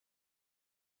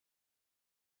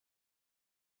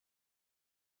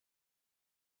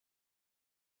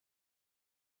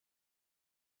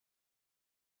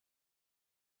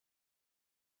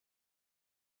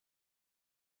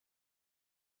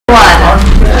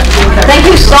Thank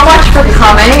you so much for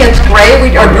coming. It's great.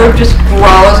 Our group just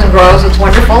grows and grows. It's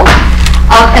wonderful.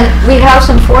 And we have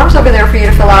some forms over there for you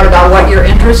to fill out about what you're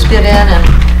interested in, and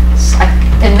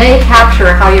it may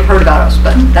capture how you've heard about us,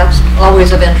 but that's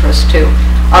always of interest to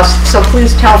us. So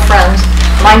please tell friends.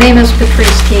 My name is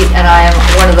Patrice Keat, and I am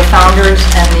one of the founders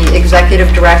and the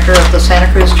executive director of the Santa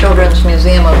Cruz Children's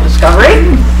Museum of Discovery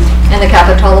in the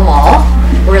Capitola Mall.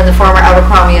 We're in the former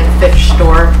Abercrombie and Fitch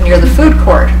store near the food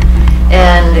court.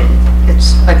 And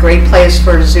it's a great place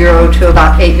for 0 to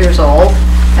about 8 years old.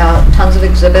 Tons of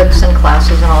exhibits and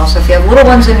classes and all. So if you have little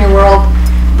ones in your world,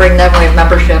 bring them. We have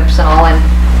memberships and all. And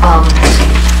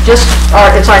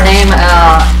it's our name,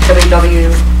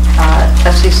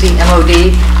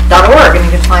 SCCMOD.org, and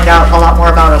you can find out a lot more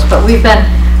about us. But we've been,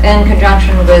 in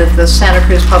conjunction with the Santa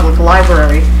Cruz Public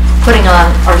Library, putting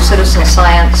on our Citizen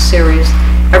Science series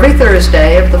every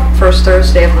Thursday, of the first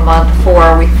Thursday of the month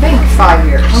for, we think, 5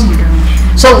 years. Oh my gosh.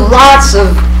 So lots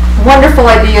of wonderful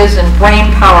ideas and brain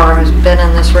power has been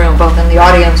in this room, both in the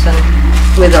audience and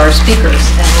with our speakers,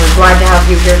 and we're glad to have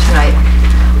you here tonight.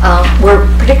 We're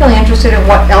particularly interested in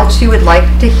what else you would like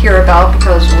to hear about,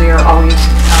 because we are always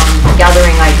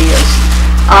gathering ideas.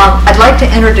 I'd like to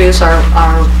introduce our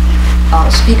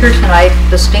speaker tonight,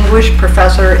 distinguished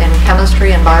professor in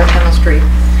chemistry and biochemistry,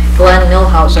 Glen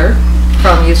Millhauser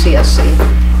from UCSC,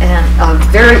 and a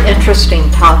very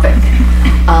interesting topic.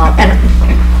 And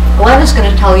Glen is going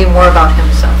to tell you more about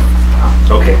himself.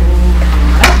 Okay.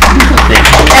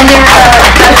 And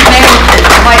there's a name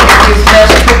might use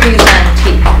this, cookies and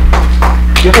tea.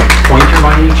 Do you have a pointer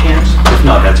by any chance? If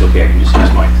not, that's okay. I can just use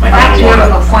my Do you have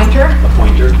analog. a pointer? A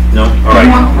pointer? No? All right.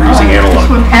 We're using analog.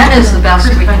 Pen is the best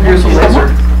we can do. Here's a laser.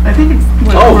 I think it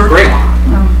would Oh, work. great.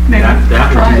 Maybe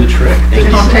That would do the trick. Thank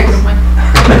you. Don't take it away.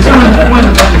 One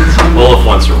of them. Olaf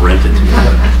wants to rent it to me.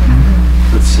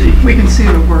 Let's see. We can see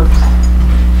that it works.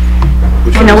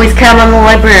 Which You can one always is it? count on the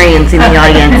librarians in the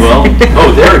audience. Well,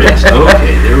 oh, there it is.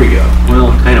 Okay, there we go.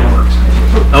 Well, it kind of works.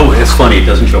 Oh, it's funny. It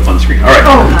doesn't show up on the screen. All right.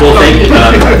 Oh. Well, thank you.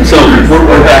 So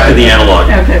we're back to the analog.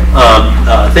 Okay.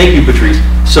 Thank you, Patrice.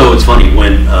 So it's funny,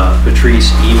 when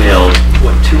Patrice emailed,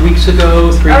 what, 2 weeks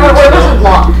ago, 3 weeks ago? It wasn't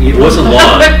long. It wasn't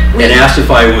long, and asked if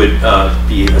I would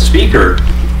be a speaker.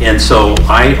 And so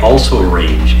I also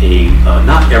arrange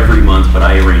not every month, but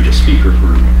I arrange a speaker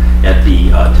group at the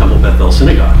Temple Bethel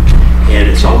Synagogue. And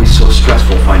it's always so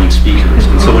stressful finding speakers.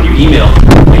 And so when you email,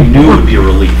 I knew it would be a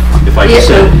relief if I just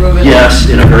said yes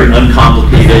in a very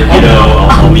uncomplicated,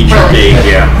 I'll meet your date.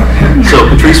 Yeah. So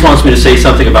Patrice wants me to say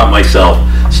something about myself.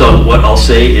 So what I'll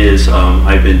say is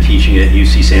I've been teaching at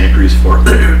UC Santa Cruz for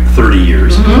 30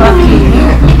 years.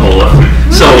 Olaf.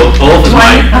 So Olaf is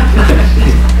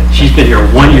she's been here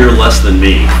 1 year less than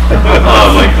me.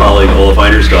 My colleague Olaf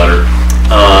Einer's daughter.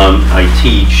 I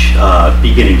teach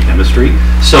beginning chemistry.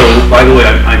 So, by the way,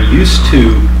 I'm used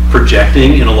to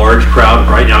projecting in a large crowd.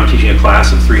 Right now I'm teaching a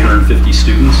class of 350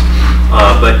 students.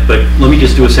 But let me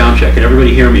just do a sound check. Can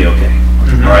everybody hear me okay?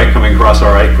 All right, coming across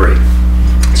all right? Great.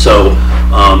 So,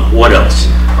 what else?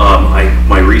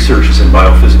 My research is in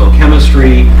biophysical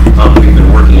chemistry. We've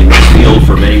been working in this field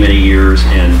for many, many years.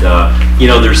 And,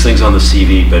 there's things on the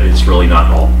CV, but it's really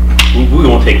not all. We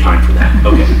won't take time for that.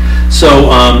 Okay.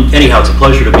 So anyhow, it's a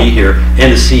pleasure to be here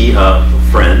and to see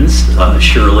friends,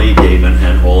 Shirley, Dave,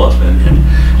 and Olaf. And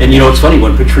it's funny,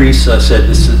 when Patrice said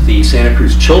this is the Santa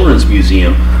Cruz Children's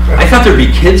Museum, I thought there'd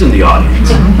be kids in the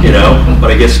audience, but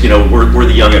I guess, we're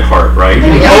the young at heart, right?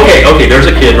 Okay, there's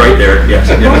a kid right there. Yes.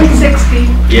 Only 60.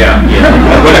 Yeah.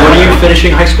 When are you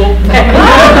finishing high school?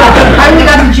 I only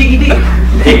got the GED.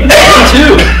 Hey, me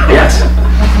too. Yes.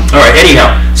 All right,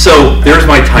 anyhow, so there's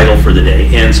my title for the day.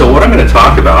 And so what I'm going to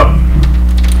talk about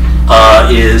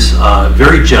is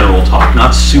very general talk,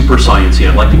 not super sciencey.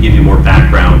 I'd like to give you more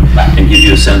background and give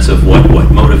you a sense of what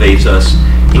motivates us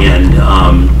and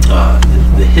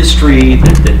the history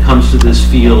that comes to this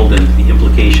field and the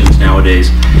implications nowadays,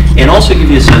 and also give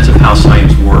you a sense of how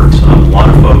science works. A lot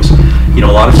of folks, a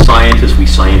lot of scientists,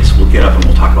 we'll get up and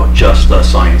we'll talk about just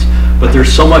science, but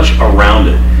there's so much around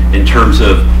it in terms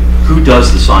of who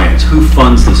does the science, who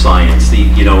funds the science,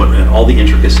 and all the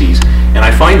intricacies. And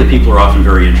I find that people are often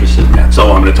very interested in that.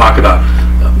 So I'm going to talk about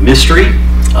mystery,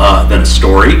 then a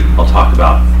story. I'll talk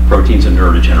about proteins and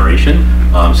neurodegeneration,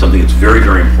 something that's very,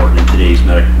 very important in today's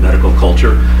medical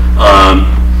culture.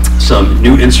 Some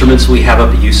new instruments we have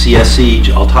up at UCSC.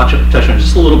 I'll touch on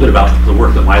just a little bit about the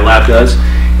work that my lab does,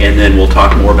 and then we'll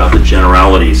talk more about the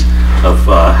generalities of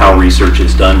how research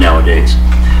is done nowadays.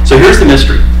 So here's the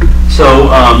mystery. So So,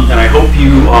 and I hope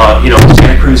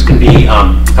Santa Cruz can be,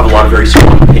 have a lot of very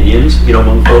strong opinions,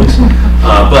 among folks.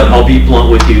 But I'll be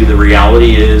blunt with you. The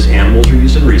reality is animals are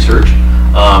used in research,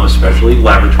 especially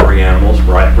laboratory animals,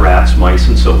 rats, mice,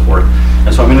 and so forth.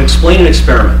 And so I'm going to explain an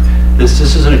experiment. This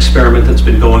is an experiment that's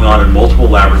been going on in multiple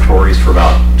laboratories for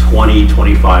about 20,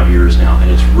 25 years now. And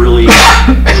it's really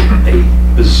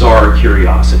a bizarre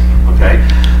curiosity, okay?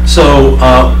 So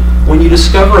when you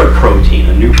discover a protein,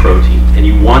 a new protein, and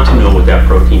you want to know what that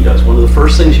protein does, one of the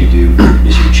first things you do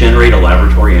is you generate a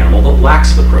laboratory animal that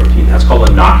lacks the protein. That's called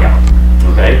a knockout,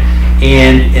 okay?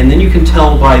 And then you can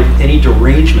tell by any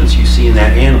derangements you see in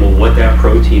that animal what that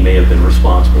protein may have been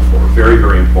responsible for. Very,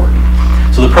 very important.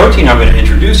 So the protein I'm going to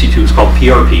introduce you to is called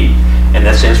PRP, and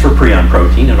that stands for prion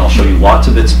protein, and I'll show you lots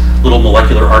of its little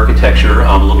molecular architecture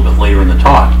a little bit later in the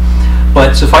talk.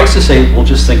 But suffice to say, we'll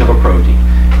just think of a protein.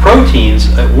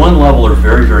 Proteins, at one level, are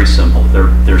very, very simple.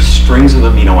 They're strings of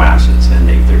amino acids, and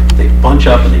they bunch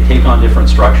up and they take on different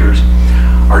structures.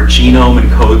 Our genome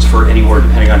encodes for anywhere,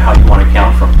 depending on how you want to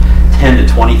count, from 10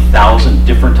 to 20,000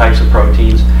 different types of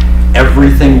proteins.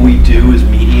 Everything we do is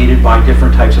mediated by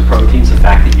different types of proteins. The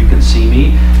fact that you can see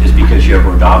me is because you have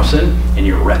rhodopsin in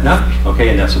your retina, okay,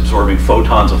 and that's absorbing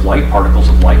photons of light, particles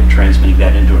of light, and transmitting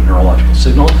that into a neurological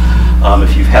signal.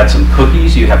 If you've had some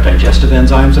cookies, you have digestive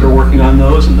enzymes that are working on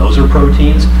those, and those are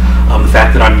proteins. The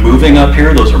fact that I'm moving up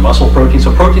here, those are muscle proteins.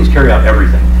 So proteins carry out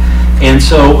everything. And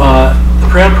so the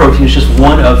prion protein is just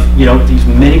one of these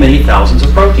many, many thousands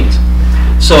of proteins.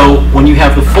 So when you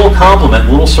have the full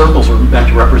complement, little circles are meant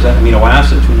to represent amino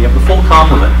acids. When you have the full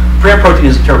complement, prion protein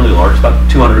isn't terribly large, about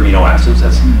 200 amino acids.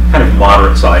 That's kind of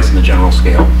moderate size in the general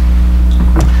scale.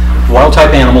 Wild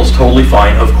type animals, totally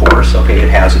fine, of course. Okay,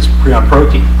 it has its prion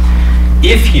protein.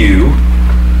 If you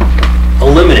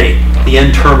eliminate the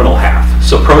N-terminal half,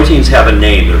 so proteins have a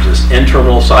name. There's this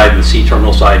N-terminal side and the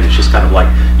C-terminal side, and it's just kind of like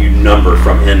you number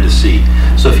from N to C.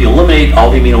 So if you eliminate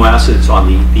all the amino acids on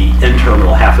the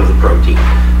N-terminal half of the protein,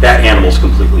 that animal's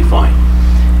completely fine.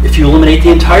 If you eliminate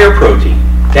the entire protein,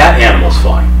 that animal's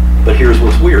fine. But here's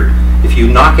what's weird. If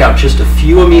you knock out just a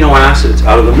few amino acids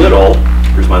out of the middle,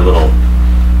 here's my little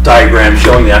diagram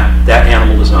showing that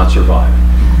animal does not survive.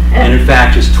 And in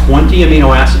fact, just 20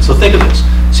 amino acids. So think of this.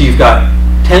 So you've got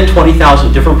 10,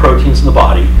 20,000 different proteins in the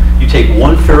body. You take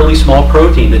one fairly small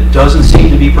protein that doesn't seem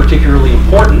to be particularly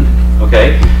important,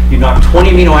 okay? You knock 20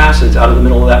 amino acids out of the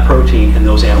middle of that protein, and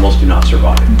those animals do not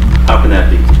survive. How can that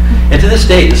be? And to this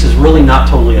day, this is really not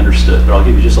totally understood, but I'll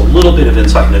give you just a little bit of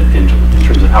insight in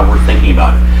terms of how we're thinking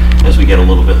about it as we get a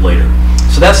little bit later.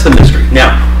 So that's the mystery.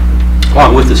 Now,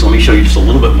 along with this, let me show you just a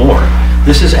little bit more.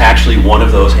 This is actually one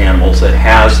of those animals that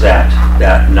has that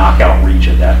knockout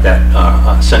region,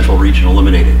 that central region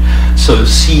eliminated. So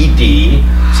CD,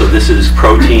 so this is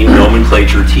protein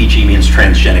nomenclature. TG means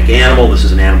transgenic animal. This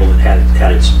is an animal that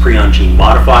had its prion gene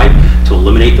modified to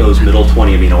eliminate those middle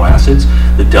 20 amino acids.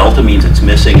 The delta means it's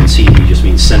missing, and CD just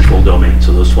means central domain.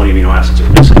 So those 20 amino acids are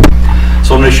missing.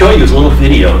 So I'm going to show you this little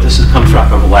video. This comes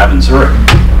from a lab in Zurich,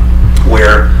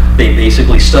 where they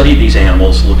basically studied these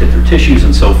animals, looked at their tissues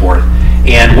and so forth.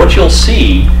 And what you'll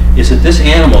see is that this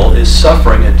animal is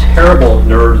suffering a terrible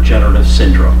neurodegenerative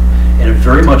syndrome. And it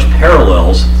very much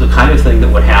parallels the kind of thing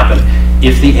that would happen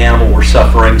if the animal were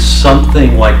suffering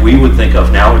something like we would think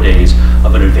of nowadays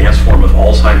of an advanced form of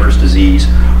Alzheimer's disease,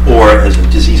 or as a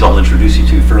disease I'll introduce you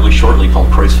to fairly shortly called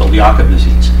Creutzfeldt-Jakob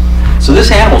disease. So this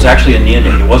animal is actually a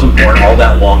neonate. It wasn't born all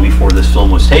that long before this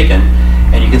film was taken.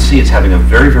 And you can see it's having a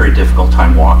very, very difficult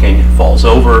time walking. It falls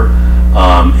over.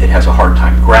 It has a hard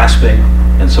time grasping,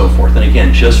 and so forth. And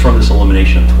again, just from this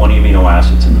elimination of 20 amino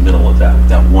acids in the middle of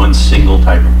that one single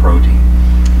type of protein.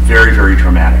 Very, very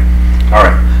dramatic. All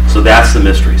right, so that's the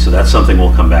mystery. So that's something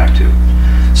we'll come back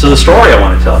to. So the story I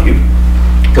want to tell you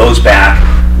goes back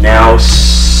now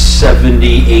 70,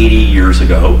 80 years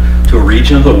ago to a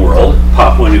region of the world,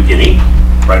 Papua New Guinea,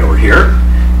 right over here.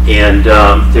 And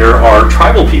there are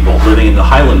tribal people living in the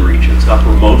highland regions, up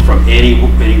remote from any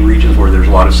regions where there's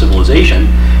a lot of civilization.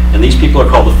 And these people are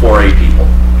called the 4A people.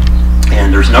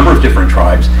 And there's a number of different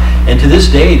tribes. And to this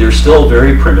day, they're still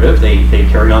very primitive. They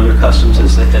carry on their customs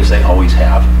as they always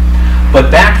have.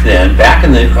 But back then, back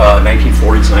in the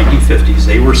 1940s, 1950s,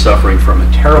 they were suffering from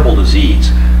a terrible disease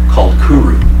called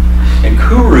kuru. And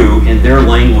kuru, in their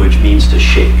language, means to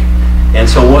shake. And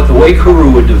so the way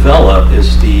kuru would develop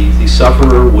is the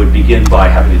sufferer would begin by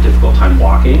having a difficult time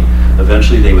walking.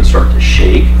 Eventually they would start to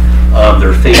shake.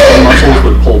 Their facial muscles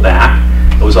would pull back.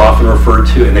 It was often referred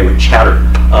to, and they would chatter.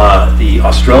 The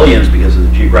Australians, because of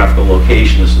the geographical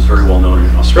location, this is very well known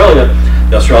in Australia,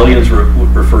 the Australians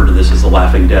would refer to this as the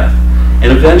laughing death.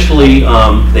 And eventually,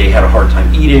 they had a hard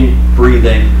time eating,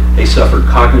 breathing, they suffered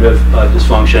cognitive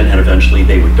dysfunction, and eventually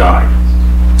they would die.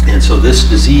 And so this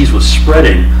disease was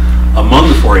spreading among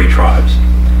the 4A tribes,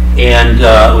 and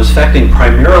it was affecting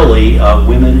primarily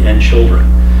women and children.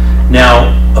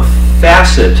 Now, a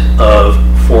facet of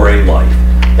 4A life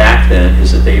back then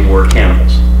is that they were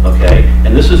cannibals, okay?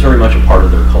 And this was very much a part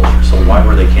of their culture. So why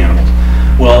were they cannibals?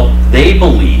 Well, they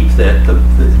believed that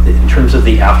in terms of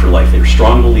the afterlife, they were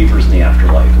strong believers in the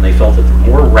afterlife, and they felt that the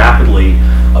more rapidly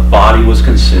a body was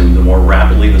consumed, the more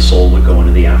rapidly the soul would go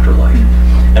into the afterlife.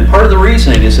 And part of the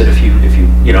reasoning is that if you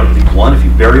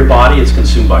bury a body, it's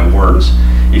consumed by worms.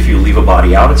 If you leave a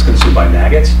body out, it's consumed by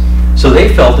maggots. So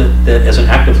they felt that as an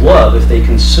act of love, if they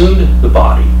consumed the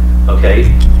body, okay,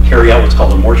 carry out what's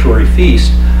called a mortuary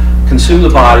feast, consume the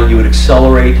body, you would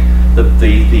accelerate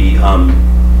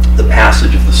the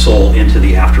passage of the soul into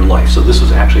the afterlife. So this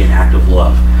was actually an act of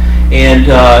love. And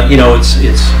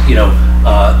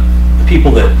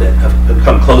people that have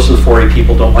come close to the 4A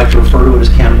people don't like to refer to it as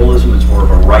cannibalism. It's more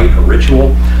of a rite, a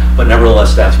ritual, but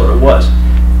nevertheless, that's what it was.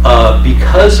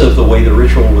 Because of the way the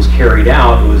ritual was carried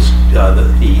out, it was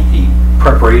the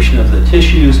preparation of the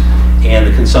tissues and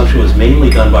the consumption was mainly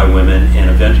done by women, and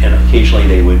occasionally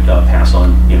they would pass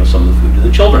on some of the food to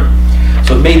the children.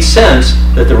 So it made sense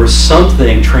that there was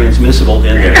something transmissible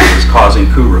in there that was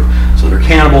causing kuru. So they're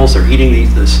cannibals, they're eating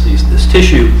this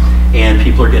tissue, and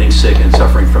people are getting sick and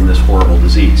suffering from this horrible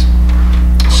disease.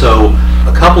 So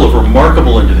a couple of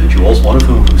remarkable individuals, one of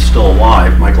whom is still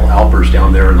alive, Michael Alpers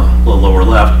down there in the lower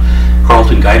left,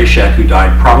 Carlton Gajdusek, who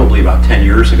died probably about 10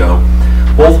 years ago,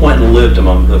 both went and lived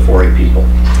among the 4A people.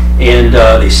 And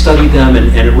they studied them,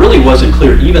 and it really wasn't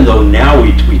clear, even though now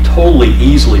we totally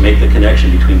easily make the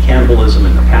connection between cannibalism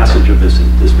and the passage of this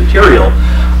material,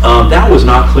 that was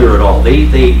not clear at all.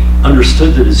 They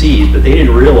understood the disease, but they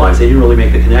didn't realize, they didn't really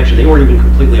make the connection. They weren't even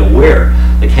completely aware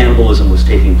that cannibalism was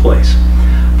taking place.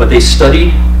 But they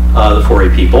studied the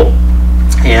 4A people,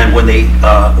 and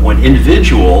when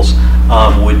individuals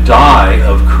would die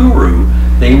of kuru,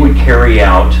 they would carry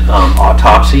out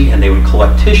autopsy, and they would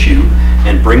collect tissue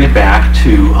and bring it back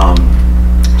to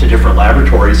different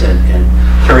laboratories and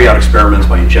carry out experiments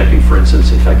by injecting, for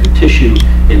instance, infected tissue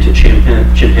into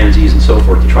chimpanzees and so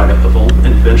forth to try to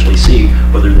eventually see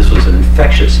whether this was an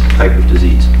infectious type of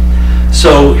disease.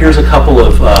 So here's a couple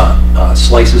of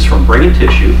slices from brain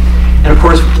tissue. And of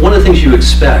course, one of the things you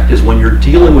expect is when you're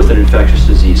dealing with an infectious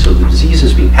disease, so the disease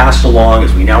is being passed along,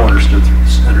 as we now understand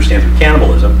through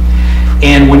cannibalism,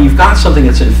 and when you've got something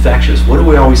that's infectious, what do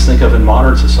we always think of in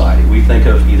modern society? We think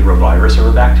of either a virus or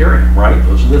a bacterium, right?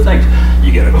 Those are the things.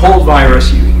 You get a cold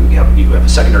virus, you have a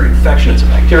secondary infection, it's a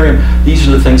bacterium. These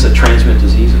are the things that transmit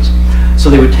diseases. So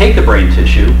they would take the brain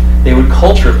tissue, they would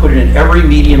culture, put it in every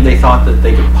medium they thought that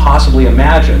they could possibly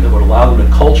imagine that would allow them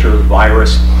to culture the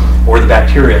virus or the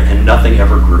bacteria, and nothing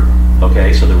ever grew,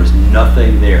 okay? So there was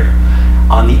nothing there.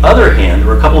 On the other hand, there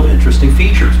were a couple of interesting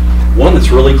features. One that's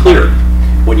really clear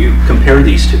when you compare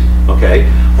these two,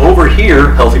 okay? Over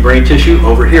here, healthy brain tissue.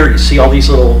 Over here, you see all these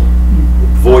little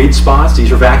void spots.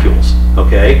 These are vacuoles,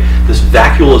 okay? This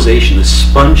vacuolization, this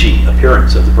spongy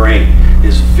appearance of the brain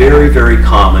is very, very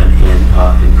common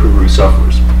in kuru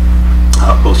sufferers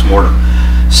post-mortem.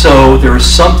 So there is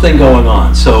something going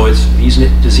on. So these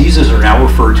diseases are now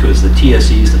referred to as the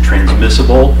TSEs, the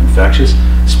transmissible, infectious,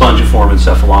 spongiform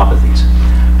encephalopathies.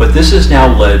 But this has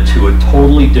now led to a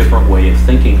totally different way of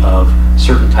thinking of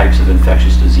certain types of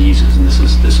infectious diseases, and this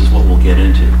is what we'll get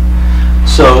into.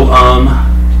 So,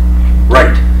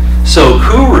 right. So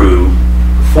kuru,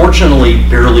 fortunately,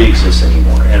 barely exists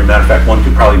anymore. And as a matter of fact, one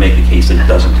could probably make the case that it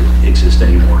doesn't exist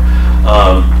anymore.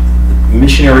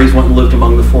 Missionaries went and lived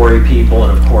among the 4A people,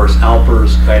 and of course,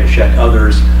 Alpers, Gajdusek,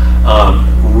 others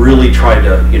really tried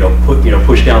to,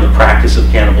 push down the practice of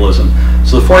cannibalism.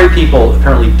 So the 4A people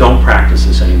apparently don't practice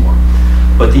this anymore.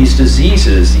 But these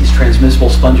diseases, these transmissible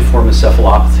spongiform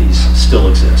encephalopathies, still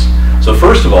exist. So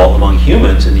first of all, among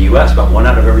humans in the U.S., about 1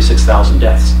 out of every 6,000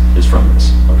 deaths is from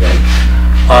this. Okay.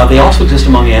 They also exist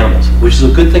among animals, which is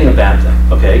a good thing and a bad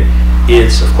thing. Okay.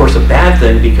 It's, of course, a bad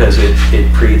thing because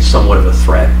it creates somewhat of a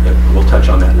threat. We'll touch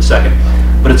on that in a second.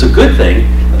 But it's a good thing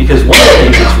because one of the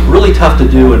things that's really tough to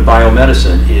do in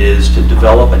biomedicine is to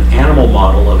develop an animal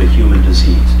model of a human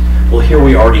disease. Well, here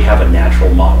we already have a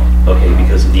natural model, okay,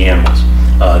 because of the animals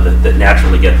that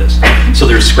naturally get this. So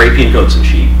there's scraping goats and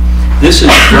sheep. This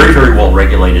is very, very well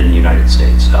regulated in the United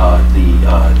States. The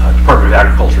Department of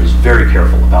Agriculture is very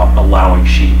careful about allowing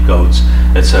sheep, goats,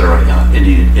 etc. In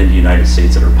the United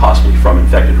States that are possibly from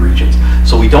infected regions.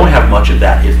 So we don't have much of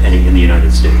that, if any, in the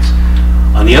United States.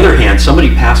 On the other hand,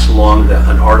 somebody passed along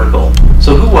an article.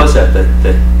 So who was that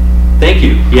Thank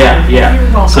you. Yeah, yeah.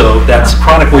 You're welcome. So that's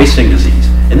chronic wasting disease.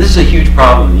 And this is a huge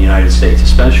problem in the United States,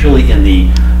 especially in the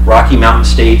Rocky Mountain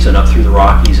states and up through the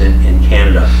Rockies in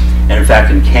Canada. And in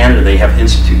fact, in Canada, they have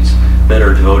institutes that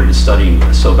are devoted to studying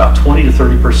this. So about 20 to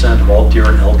 30% of all deer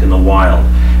and elk in the wild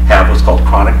have what's called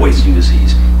chronic wasting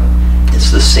disease. It's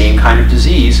the same kind of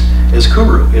disease as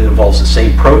Kuru. It involves the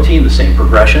same protein, the same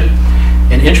progression.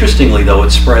 And interestingly, though, it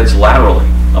spreads laterally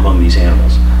among these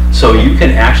animals. So you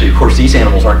can actually, of course, these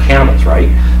animals aren't cannibals, right?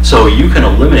 So you can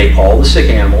eliminate all the sick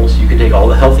animals, you can take all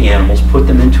the healthy animals, put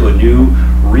them into a new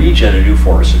region, a new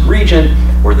forested region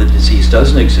where the disease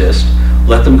doesn't exist,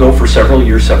 let them go for several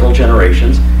years, several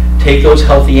generations, take those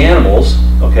healthy animals,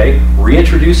 okay,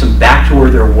 reintroduce them back to where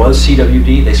there was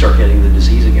CWD, they start getting the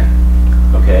disease again,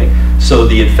 okay? So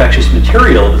the infectious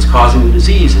material that's causing the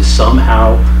disease is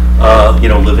somehow,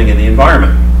 living in the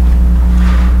environment.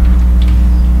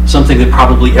 Something that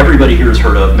probably everybody here has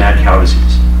heard of, mad cow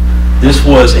disease. This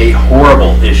was a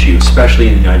horrible issue, especially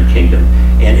in the United Kingdom.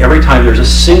 And every time there's a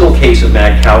single case of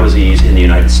mad cow disease in the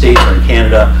United States or in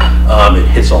Canada, it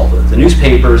hits all the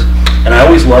newspapers. And I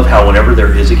always love how whenever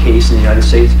there is a case in the United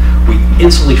States, we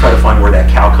instantly try to find where that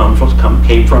cow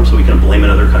came from so we can blame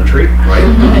another country, right?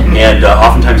 And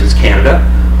oftentimes it's Canada.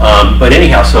 But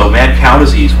anyhow, so mad cow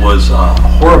disease was a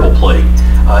horrible plague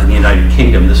in the United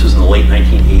Kingdom. This was in the late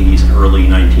 1980s and early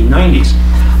 1990s.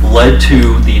 Led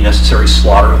to the necessary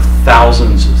slaughter of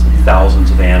thousands and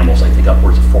thousands of animals. I think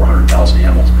upwards of 400,000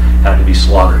 animals had to be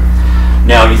slaughtered.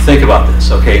 Now you think about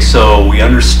this, okay, so we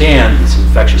understand this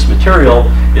infectious material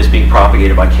is being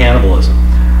propagated by cannibalism.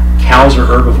 Cows are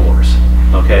herbivores,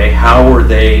 okay? How are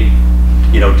they,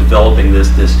 developing this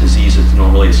disease that's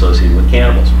normally associated with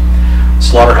cannibals?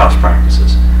 Slaughterhouse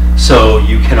practices. So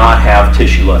you cannot have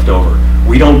tissue left over.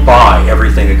 We don't buy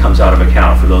everything that comes out of a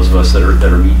cow for those of us that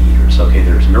are meat eaters. Okay,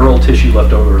 there's neural tissue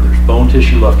left over, there's bone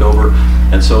tissue left over,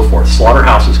 and so forth.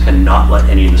 Slaughterhouses cannot let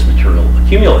any of this material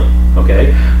accumulate.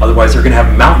 Okay, otherwise they're going to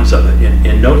have mountains of it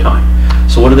in no time.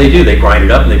 So what do? They grind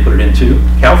it up and they put it into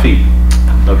cow feed.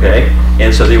 Okay,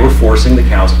 and so they were forcing the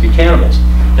cows to be cannibals.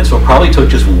 And so it probably took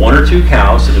just 1 or 2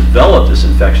 cows to develop this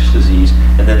infectious disease,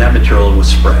 and then that material was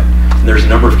spread. And there's a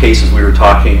number of cases we were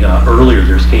talking earlier.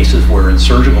 There's cases where in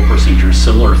surgical procedures,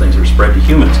 similar things are spread to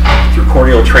humans through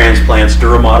corneal transplants,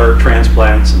 duromotor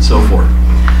transplants, and so forth.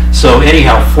 So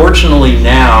anyhow, fortunately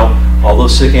now, all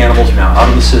those sick animals are now out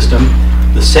of the system.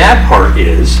 The sad part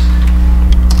is,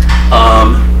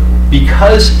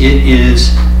 because it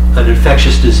is an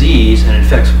infectious disease and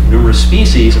infects numerous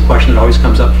species, a question that always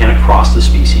comes up, can it cross the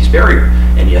species barrier?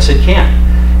 And yes, it can.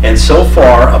 And so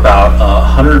far, about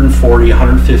 140,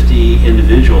 150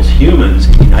 individuals, humans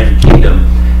in the United Kingdom,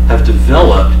 have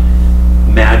developed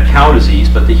mad cow disease,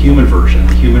 but the human version.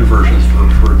 The human version is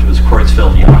referred to as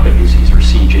Creutzfeldt-Jakob disease, or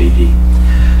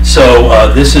CJD.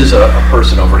 So this is a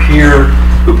person over here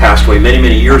who passed away many,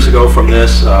 many years ago from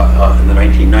this in the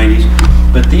 1990s.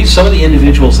 But some of the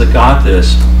individuals that got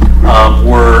this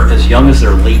were as young as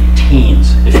their late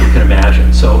teens, if you can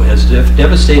imagine. So as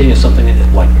devastating as something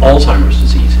like Alzheimer's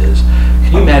disease is,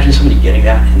 can you imagine somebody getting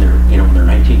that in their, when they're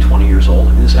 19, 20 years old?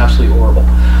 I mean, it's absolutely horrible.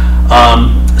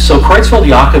 So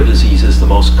Creutzfeldt-Jakob disease is the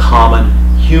most common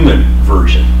human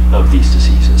version of these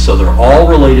diseases. So they're all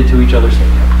related to each other. So we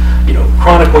have,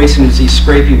 chronic wasting disease,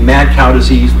 scraping, mad cow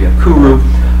disease, we have Kuru,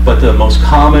 but the most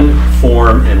common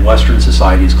form in Western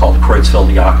society is called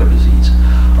Creutzfeldt-Jakob disease.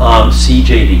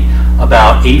 CJD,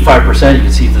 about 85%, you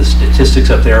can see the statistics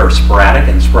up there, are sporadic,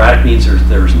 and sporadic means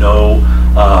there's no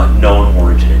known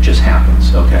origin, it just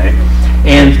happens, okay?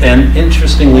 And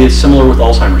interestingly, it's similar with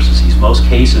Alzheimer's disease. Most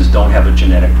cases don't have a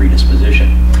genetic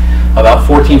predisposition. About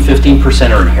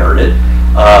 14-15% are inherited.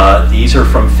 These are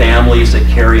from families that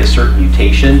carry a certain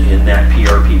mutation in that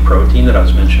PRP protein that I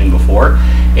was mentioning before,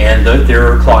 and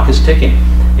their clock is ticking.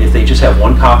 If they just have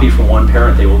one copy from one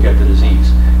parent, they will get the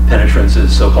disease. Penetrance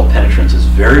is, so-called penetrance is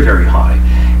very, very high.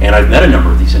 And I've met a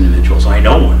number of these individuals. I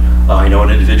know one. I know an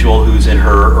individual who's in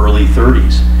her early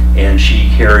 30s, and she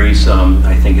carries,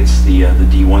 I think it's the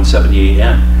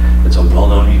D178N. It's a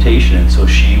well-known mutation, and so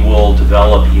she will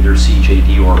develop either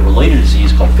CJD or a related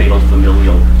disease called fatal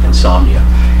familial insomnia.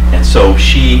 And so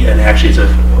and actually it's a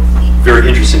very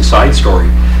interesting side story.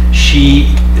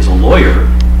 She is a lawyer,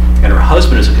 and her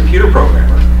husband is a computer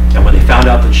programmer. And when they found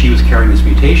out that she was carrying this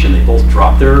mutation, they both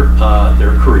dropped their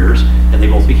careers, and they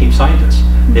both became scientists.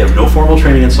 They have no formal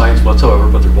training in science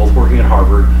whatsoever, but they're both working at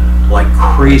Harvard like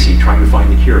crazy trying to find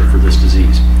the cure for this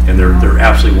disease. And they're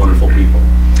absolutely wonderful people.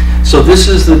 So this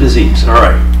is the disease, all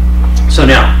right. So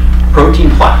now,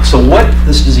 protein plaque. So what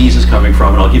this disease is coming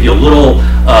from, and I'll give you a little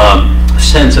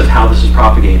sense of how this is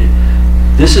propagated.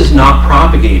 This is not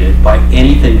propagated by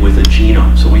anything with a gene.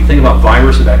 about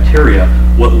virus and bacteria,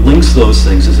 what links those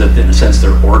things is that in a sense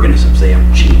they're organisms, they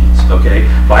have genes, okay?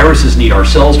 Viruses need our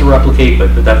cells to replicate,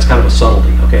 but that's kind of a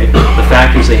subtlety, okay? The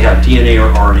fact is they have DNA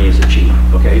or RNA as a gene,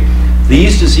 okay?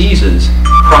 These diseases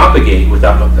propagate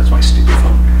without, oh, that's my stupid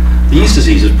phone. These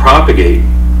diseases propagate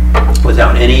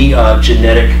without any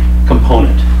genetic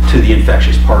component to the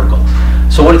infectious particle.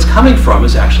 So what it's coming from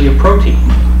is actually a protein.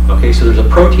 Okay, so there's a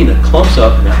protein that clumps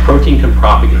up and that protein can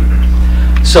propagate.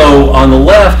 So on the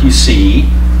left you see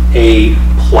a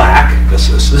plaque. This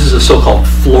is a so-called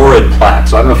florid plaque.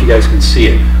 So I don't know if you guys can see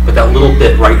it, but that little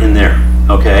bit right in there,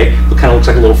 okay? It kind of looks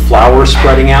like a little flower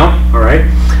spreading out, all right?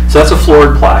 So that's a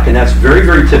florid plaque, and that's very,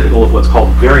 very typical of what's called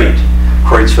variant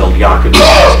Creutzfeldt-Jakob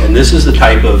disease. And this is the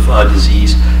type of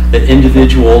disease that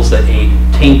individuals that ate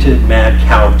tainted mad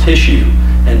cow tissue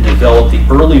and develop the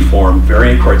early form,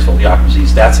 variant Creutzfeldt-Jakob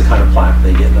disease, that's the kind of plaque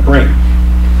they get in the brain.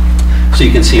 So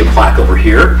you can see a plaque over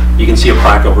here, you can see a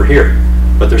plaque over here,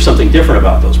 but there's something different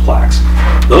about those plaques.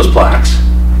 Those plaques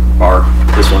are,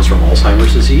 this one's from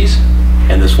Alzheimer's disease,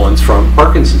 and this one's from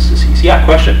Parkinson's disease. Yeah,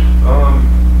 question?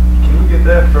 Can you get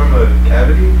that from a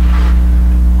cavity?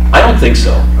 I don't think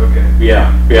so. Okay.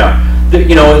 Yeah.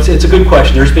 You know, it's a good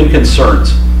question. There's been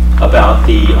concerns about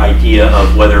the idea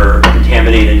of whether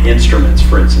contaminated instruments,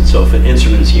 for instance, so if an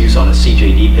instrument is used on a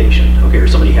CJD patient, okay, or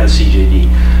somebody has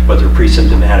CJD, but they're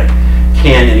pre-symptomatic,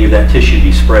 can any of that tissue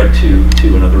be spread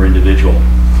to another individual?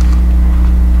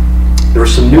 There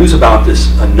was some news about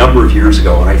this a number of years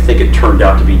ago, and I think it turned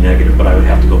out to be negative, but I would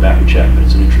have to go back and check, but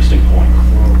it's an interesting point.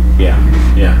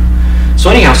 Yeah. So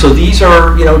anyhow, so these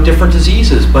are, you know, different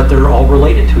diseases, but they're all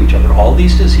related to each other. All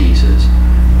these diseases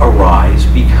arise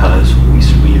because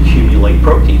we accumulate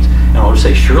proteins. And I'll just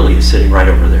say Shirley is sitting right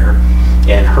over there,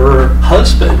 and her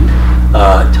husband,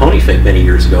 Tony Fink, many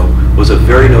years ago, was a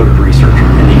very noted researcher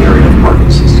in the area of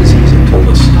Parkinson's disease and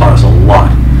taught us a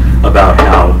lot about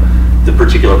how the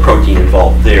particular protein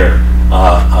involved there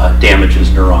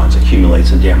damages neurons,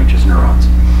 accumulates and damages neurons.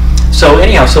 So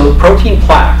anyhow, so protein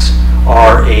plaques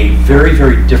are a very,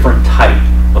 very different type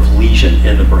of lesion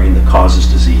in the brain that causes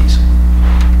disease.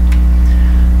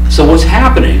 So what's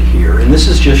happening here, and this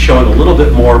is just showing a little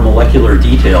bit more molecular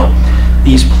detail,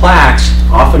 these plaques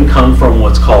often come from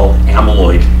what's called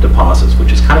amyloid deposits,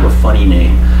 which is kind of a funny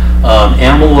name.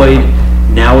 Amyloid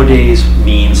nowadays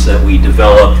means that we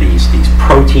develop these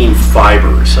protein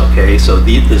fibers, okay? So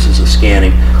this is a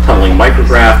scanning tunneling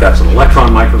micrograph, that's an electron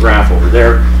micrograph over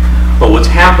there. But what's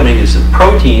happening is that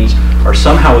proteins are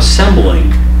somehow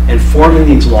assembling and forming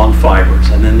these long fibers,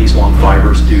 and then these long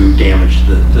fibers do damage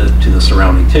to the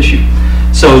surrounding tissue.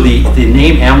 So the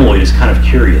name amyloid is kind of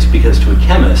curious because to a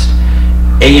chemist,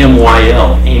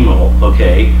 AMYL, amyl,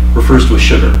 okay, refers to a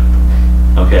sugar,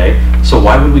 okay? So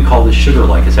why would we call this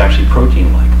sugar-like? It's actually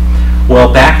protein-like.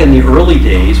 Well, back in the early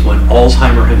days when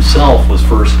Alzheimer himself was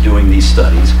first doing these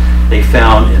studies, they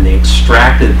found and they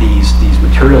extracted these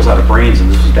materials out of brains, and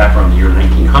this was back around the year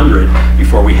 1900,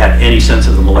 before we had any sense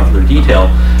of the molecular detail.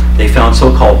 They found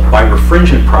so-called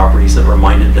birefringent properties that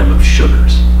reminded them of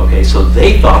sugars. Okay, so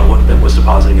they thought what that was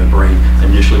depositing in the brain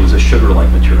initially was a sugar-like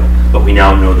material, but we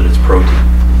now know that it's protein.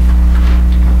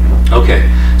 Okay,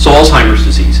 so Alzheimer's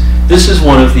disease. This is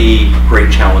one of the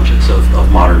great challenges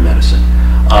of modern medicine.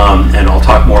 And I'll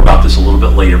talk more about this a little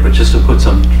bit later, but just to put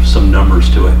some numbers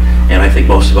to it. And I think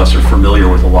most of us are familiar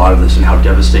with a lot of this and how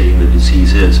devastating the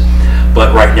disease is.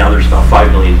 But right now there's about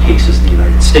 5 million cases in the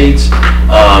United States.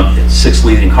 It's 6th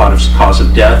leading cause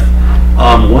of death.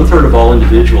 1/3 of all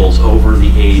individuals over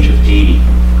the age of 80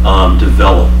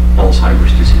 develop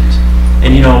Alzheimer's disease.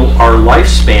 And you know, our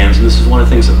lifespans, and this is one of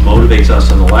the things that motivates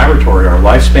us in the laboratory, our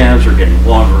lifespans are getting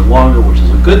longer and longer, which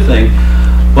is a good thing.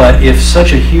 But if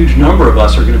such a huge number of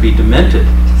us are going to be demented,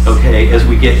 okay, as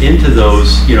we get into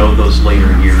those, you know, those later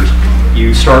years,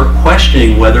 you start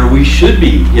questioning whether we should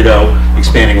be, you know,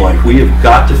 expanding life. We have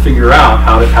got to figure out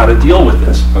how to deal with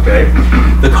this, okay?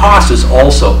 The cost is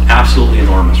also absolutely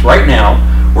enormous. Right now,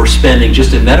 we're spending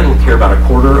just in medical care about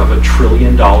 $250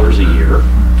 billion a year.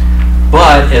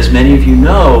 But as many of you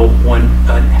know, when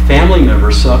a family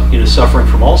member suffering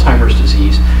from Alzheimer's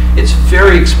disease, it's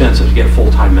very expensive to get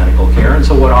full-time medical care. And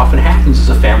so what often happens is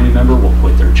a family member will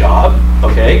quit their job,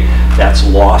 okay? That's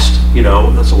lost, you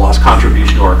know, that's a lost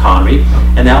contribution to our economy.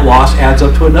 And that loss adds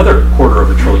up to another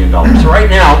 $250 billion. So right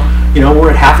now, you know,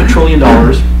 we're at $500 billion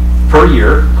per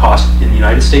year cost in the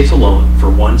United States alone for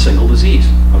one single disease,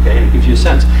 okay? And it gives you a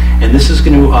sense. And this is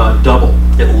going to double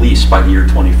at least by the year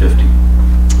 2050.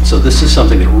 So this is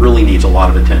something that really needs a lot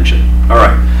of attention. All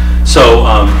right, so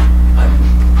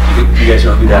you guys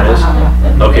know who that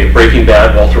is? Okay, Breaking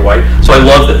Bad, Walter White. So I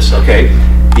love this, okay?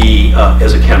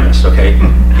 as a chemist, okay,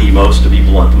 to be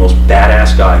blunt, the most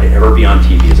badass guy to ever be on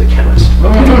TV is a chemist. Who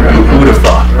would have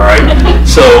thought, all right?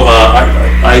 So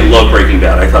I love Breaking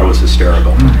Bad. I thought it was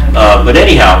hysterical. But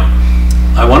anyhow,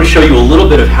 I want to show you a little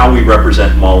bit of how we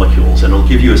represent molecules, and it'll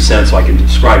give you a sense so I can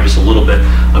describe just a little bit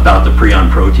about the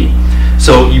prion protein.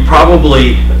 So you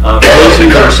probably, for those of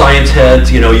you that are science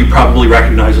heads, you probably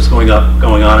recognize what's going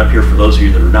on up here. For those of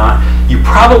you that are not, you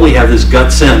probably have this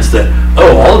gut sense that,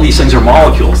 oh, all of these things are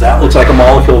molecules. That looks like a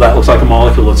molecule, that looks like a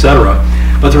molecule, etc.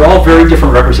 But they're all very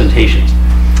different representations.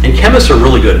 And chemists are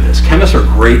really good at this. Chemists are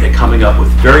great at coming up with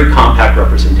very compact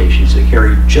representations that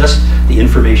carry just the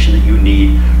information that you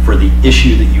need for the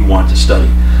issue that you want to study.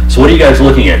 So what are you guys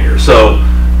looking at here? So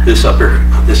this up here,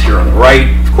 this here on the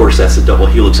right, of course, that's the double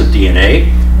helix of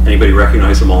DNA. Anybody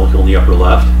recognize the molecule in the upper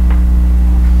left?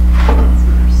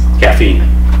 Caffeine.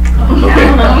 Okay,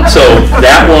 so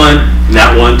that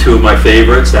one, two of my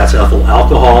favorites. That's ethyl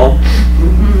alcohol.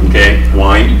 Okay,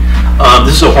 wine.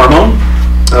 This is a hormone.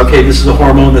 Okay, this is a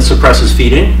hormone that suppresses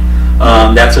feeding.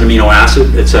 That's an amino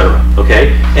acid, etc.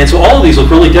 Okay, and so all of these look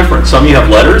really different. Some you have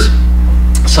letters,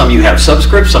 some you have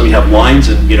subscripts, some you have lines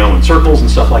and and circles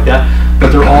and stuff like that.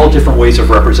 But they're all different ways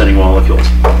of representing molecules.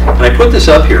 And I put this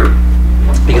up here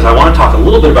because I want to talk a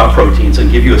little bit about proteins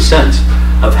and give you a sense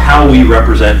of how we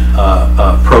represent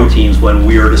proteins when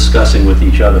we are discussing with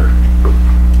each other.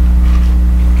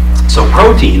 So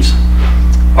proteins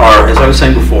are, as I was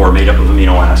saying before, made up of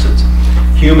amino acids.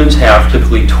 Humans have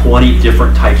typically 20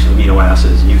 different types of amino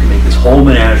acids, and you can make this whole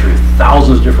menagerie of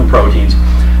thousands of different proteins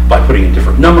by putting in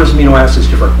different numbers of amino acids,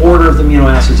 different order of the amino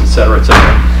acids, etc., etc.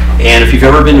 And if you've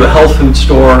ever been to a health food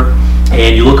store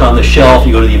and you look on the shelf,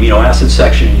 you go to the amino acid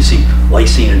section, you see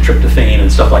lysine and tryptophan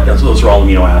and stuff like that. So those are all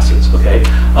amino acids. Okay.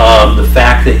 The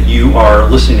fact that you are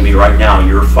listening to me right now,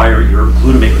 your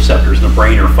glutamate receptors in the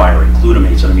brain are firing.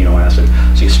 Glutamate's an amino acid.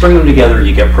 So you string them together and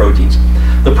you get proteins.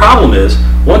 The problem is,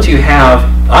 once you have,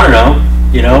 I don't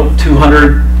know,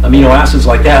 200 amino acids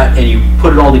like that, and you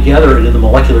put it all together into the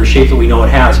molecular shape that we know it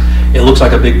has, it looks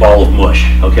like a big ball of mush,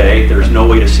 okay? There's no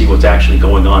way to see what's actually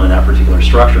going on in that particular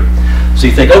structure. So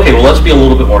you think, okay, well, let's be a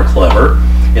little bit more clever.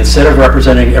 Instead of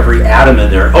representing every atom in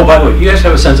there, oh, by the way, you guys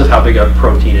have a sense of how big a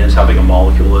protein is, how big a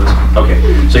molecule is? Okay,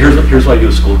 so here's what I do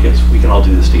with school kids. We can all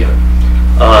do this together.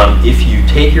 If you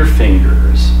take your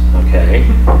fingers, okay,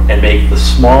 and make the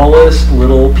smallest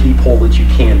little peephole that you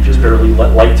can, just barely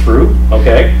let light through,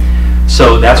 okay?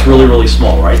 So that's really, really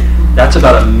small, right? That's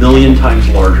about 1 million times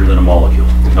larger than a molecule,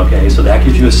 okay? So that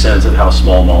gives you a sense of how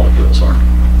small molecules are.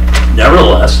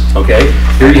 Nevertheless, okay,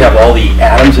 here you have all the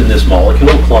atoms in this molecule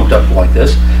clumped up like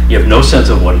this. You have no sense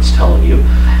of what it's telling you.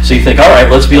 So you think, all right,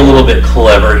 let's be a little bit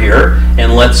clever here,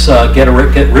 and let's get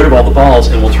rid of all the balls,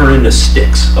 and we'll turn it into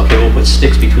sticks. Okay, we'll put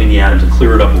sticks between the atoms and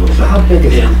clear it up a little bit. How big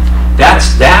is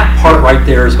that? That part right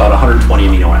there is about 120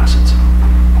 amino acids.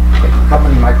 How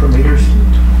many micrometers?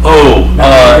 Oh,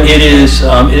 it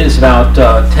is about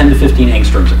 10 to 15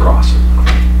 angstroms across.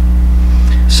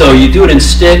 So you do it in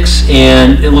sticks,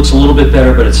 and it looks a little bit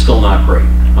better, but it's still not great.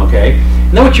 Okay.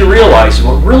 And then what you realize is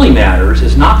what really matters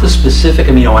is not the specific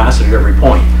amino acid at every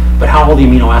point, but how all the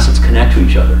amino acids connect to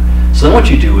each other. So then what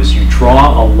you do is you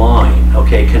draw a line,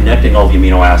 okay, connecting all the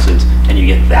amino acids, and you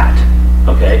get that.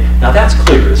 Okay. Now that's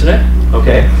clear, isn't it?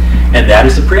 Okay. And that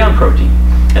is the prion protein.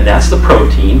 And that's the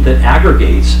protein that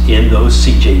aggregates in those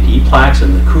CJD plaques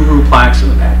and the Kuru plaques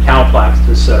and the mad cow plaques,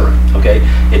 etc. Okay,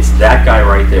 it's that guy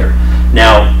right there.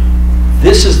 Now,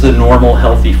 this is the normal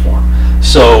healthy form.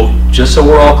 So, just so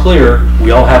we're all clear,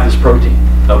 we all have this protein.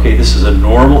 Okay, this is a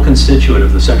normal constituent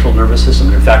of the central nervous system.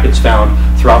 And in fact, it's found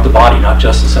throughout the body, not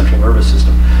just the central nervous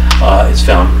system. It's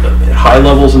found at high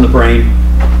levels in the brain.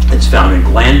 It's found in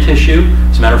gland tissue.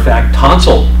 As a matter of fact,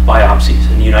 tonsil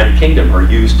biopsies in the United Kingdom are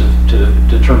used to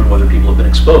determine whether people have been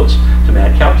exposed to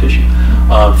mad cow tissue.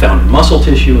 Found in muscle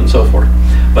tissue and so forth.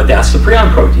 But that's the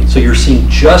prion protein. So you're seeing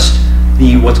just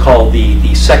what's called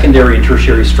the secondary and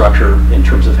tertiary structure in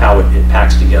terms of how it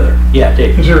packs together. Yeah,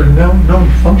 Dave? Is there a known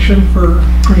function for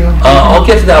prion? I'll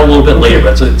get to that a little bit later,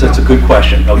 but that's a good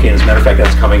question. Okay, and as a matter of fact,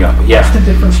 that's coming up. Yeah. What's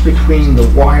the difference between the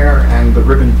wire and the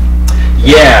ribbon?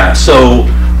 Yeah, so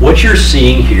what you're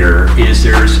seeing here is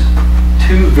there's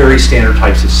two very standard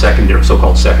types of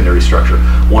so-called secondary structure.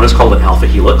 One is called an alpha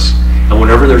helix, and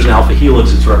whenever there's an alpha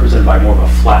helix, it's represented by more of a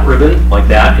flat ribbon like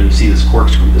that, and you see this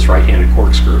corkscrew, this right-handed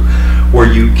corkscrew,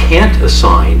 where you can't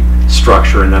assign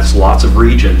structure, and that's lots of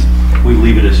regions. We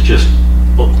leave it as just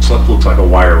looks like a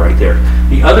wire right there.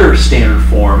 The other standard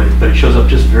form, but it shows up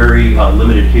just very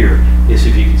limited here, is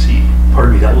if you can see,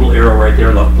 pardon me, that little arrow right there,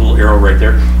 and the little arrow right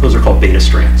there, those are called beta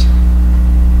strands.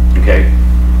 Okay,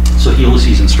 so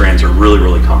helices and strands are really,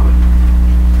 really common.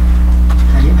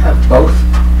 have both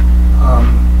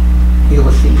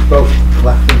helices, both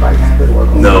left and right-handed, or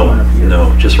only one of you?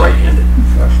 No, just right-handed.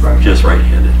 That's right. Just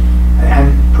right-handed.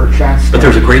 And perchance. But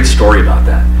there's a great story about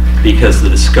that, because the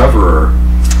discoverer,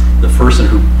 the person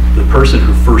who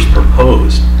first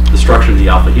proposed the structure of the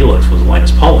alpha helix was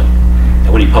Linus Pauling.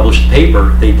 And when he published the paper,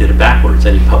 they did it backwards,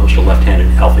 and he published a left-handed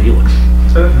alpha helix.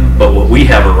 But what we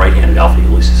have are right-handed alpha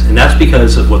helices, and that's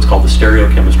because of what's called the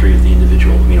stereochemistry of the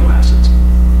individual amino acids.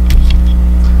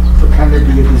 So can there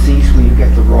be a disease where you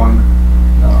get the wrong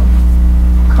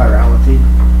chirality?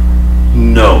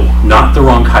 No, not the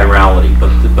wrong chirality, but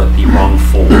the wrong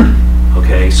fold.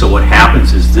 Okay, so what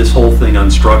happens is this whole thing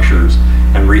unstructures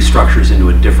and restructures into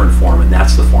a different form, and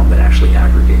that's the form that actually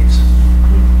aggregates.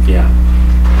 Yeah.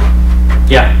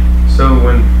 Yeah. So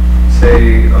when,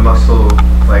 say, a muscle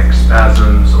like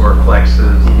spasms or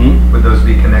flexes, would those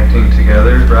be connecting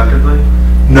together rapidly?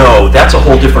 No, that's a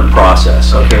whole different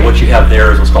process. Okay, what you have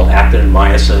there is what's called actin and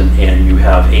myosin, and you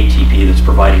have ATP that's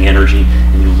providing energy,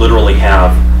 and you literally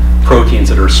have proteins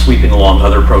that are sweeping along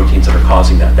other proteins that are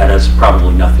causing that. That has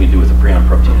probably nothing to do with the prion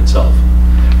protein itself.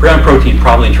 Prion protein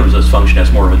probably in terms of its function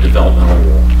has more of a developmental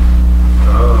role.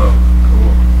 Oh,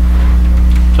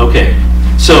 cool. Okay,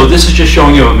 so this is just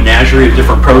showing you a menagerie of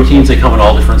different proteins. They come in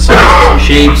all different sizes and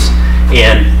shapes,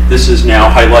 and this is now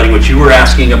highlighting what you were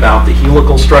asking about, the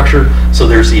helical structure. So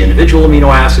there's the individual amino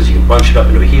acids. You can bunch it up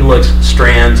into a helix,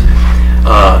 strands,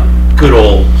 good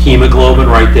old hemoglobin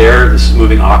right there. This is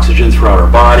moving oxygen throughout our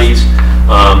bodies.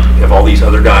 We have all these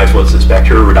other guys. What's this?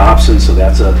 Bacteriorhodopsin. So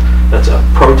that's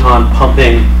a proton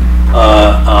pumping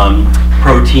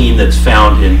protein that's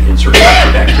found in certain types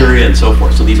of bacteria and so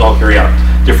forth. So these all carry out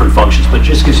different functions, but it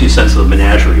just gives you a sense of the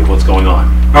menagerie of what's going on.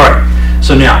 All right.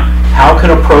 So now, how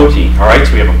can a protein? All right.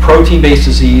 So we have a protein-based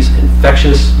disease,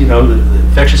 infectious. You know, the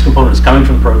infectious component is coming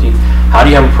from the protein. How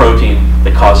do you have a protein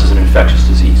that causes an infectious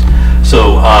disease?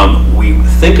 So we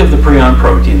think of the prion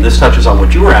protein, this touches on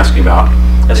what you were asking about,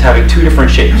 as having two different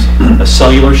shapes. A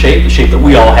cellular shape, the shape that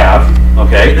we all have,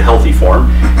 okay, the healthy form,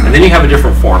 and then you have a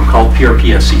different form called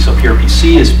PRPSC. So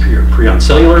PRPC is prion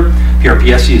cellular,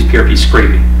 PRPSC is PRP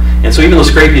scrapie. And so even though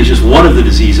scrapie is just one of the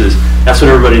diseases, that's what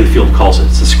everybody in the field calls it.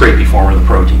 It's the scrapie form of the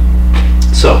protein.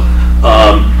 So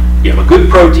you have a good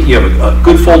protein, you have a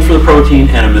good fold for the protein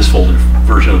and a misfolded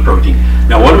version of the protein.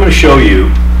 Now what I'm going to show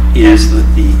you is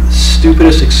the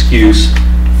stupidest excuse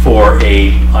for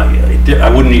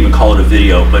I wouldn't even call it a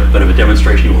video, but of a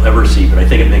demonstration you will ever see, but I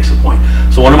think it makes the point.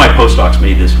 So one of my postdocs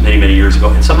made this many, many years ago,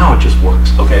 and somehow it just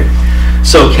works, okay?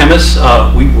 So chemists,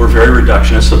 we're very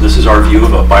reductionist, so this is our view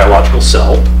of a biological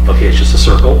cell, okay? It's just a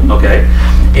circle, okay?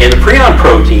 And the prion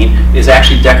protein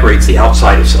actually decorates the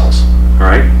outside of cells, all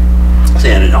right?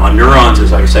 And on neurons,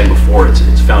 as I was saying before, it's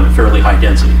found at fairly high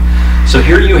density. So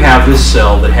here you have this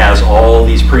cell that has all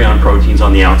these prion proteins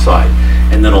on the outside,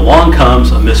 and then along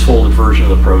comes a misfolded version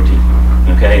of the protein,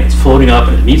 okay? And it's floating up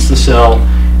and it meets the cell,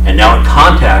 and now it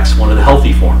contacts one of the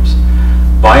healthy forms.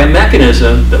 By a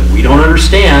mechanism that we don't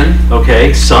understand,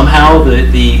 okay, somehow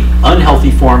the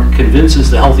unhealthy form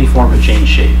convinces the healthy form to change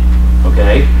shape,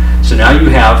 okay? So now you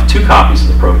have two copies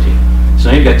of the protein. So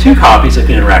now you've got two copies that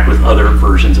can interact with other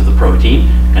versions of the protein,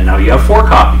 and now you have four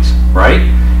copies, right?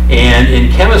 And in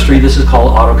chemistry, this is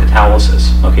called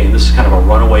autocatalysis, okay? And this is kind of a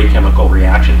runaway chemical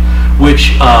reaction,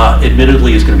 which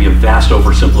admittedly is going to be a vast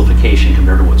oversimplification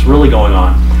compared to what's really going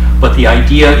on. But the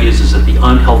idea is that the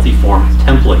unhealthy form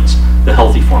templates the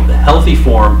healthy form. The healthy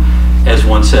form, as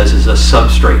one says, is a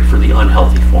substrate for the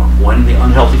unhealthy form. When the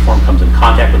unhealthy form comes in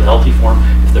contact with the healthy form,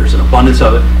 if there's an abundance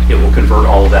of it, it will convert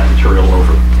all of that material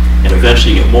over. And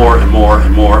eventually you get more and more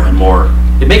and more and more.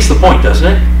 It makes the point, doesn't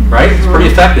it? Right? It's pretty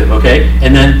effective, okay?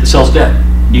 And then the cell's dead.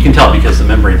 You can tell because the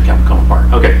membrane can't come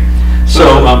apart. Okay.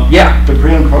 So, yeah. The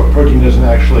prion protein doesn't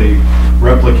actually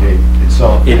replicate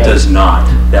itself. It does not.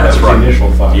 That's that was right. The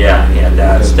initial thought. Yeah,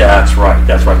 that's right.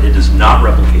 That's right. It does not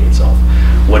replicate itself.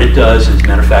 What it does is,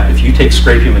 matter of fact, if you take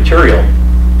scrapie material,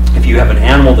 if you have an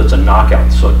animal that's a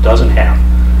knockout, so it doesn't have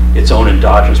its own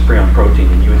endogenous prion protein,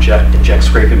 and you inject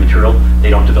scrapie material, they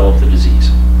don't develop the disease.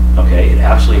 Okay, it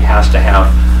absolutely has to have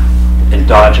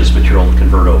endogenous material to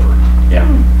convert over. Yeah.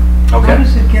 Okay. How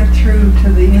does it get through to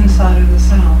the inside of the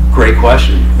cell? Great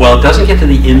question. Well, it doesn't get to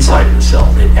the inside of the cell.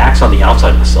 It acts on the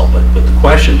outside of the cell. But the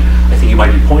question I think you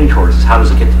might be pointing towards is how does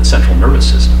it get to the central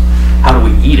nervous system? How do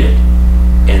we eat it?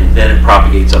 And then it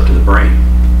propagates up to the brain.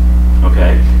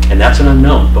 Okay? And that's an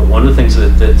unknown. But one of the things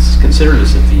that's considered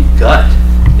is that the gut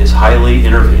is highly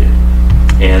innervated.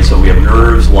 And so we have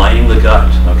nerves lining the gut,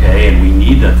 okay, and we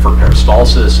need them for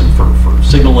peristalsis and for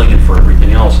signaling and for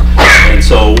everything else. And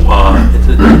so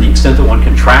to the extent that one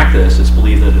can track this, it's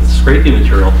believed that if the scraping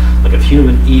material, like if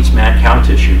human eats mad cow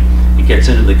tissue, it gets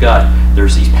into the gut,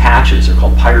 there's these patches, they're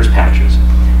called Peyer's patches.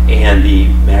 And the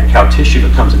mad cow tissue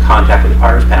that comes in contact with the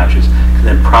Peyer's patches can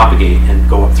then propagate and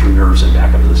go up through nerves and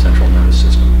back up to the central nervous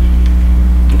system.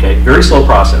 Okay, very slow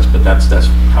process, but that's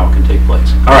how it can take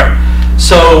place. All right,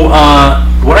 so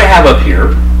what I have up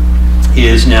here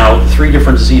is now the 3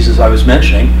 different diseases I was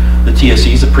mentioning. The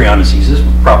TSCs, the prion diseases,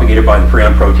 propagated by the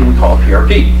prion protein, we call it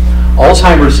PRP.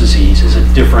 Alzheimer's disease is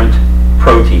a different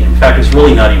protein. In fact, it's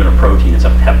really not even a protein, it's a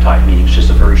peptide, meaning it's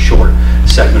just a very short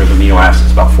segment of amino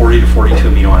acids, about 40 to 42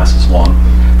 amino acids long.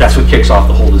 That's what kicks off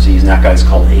the whole disease, and that guy's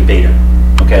called A-beta.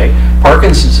 Okay?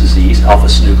 Parkinson's disease,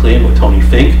 alpha-synuclein, what Tony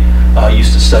Fink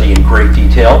used to study in great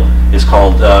detail, is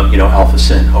called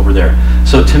alpha-syn over there.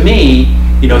 So to me,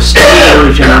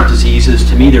 studying neurodegenerative diseases,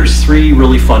 to me there's 3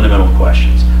 really fundamental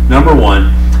questions. Number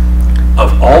 1,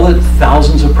 of all the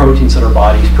thousands of proteins that our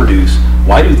bodies produce,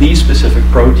 why do these specific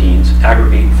proteins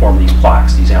aggregate and form these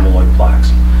plaques, these amyloid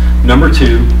plaques? Number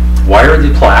 2, why are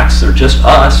the plaques, they're just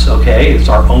us, okay, it's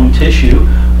our own tissue,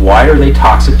 why are they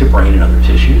toxic to brain and other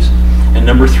tissues? And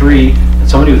number 3, and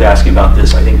somebody was asking about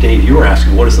this, I think Dave, you were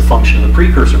asking, what is the function of the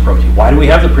precursor protein? Why do we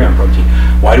have the prion protein?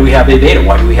 Why do we have A-beta?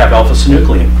 Why do we have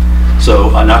alpha-synuclein? So,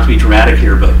 not to be dramatic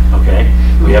here, but okay,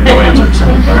 we have no answers, all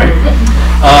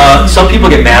right? Some people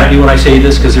get mad at me when I say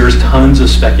this because there's tons of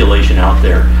speculation out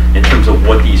there in terms of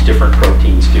what these different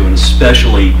proteins do, and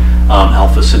especially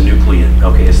alpha-synuclein,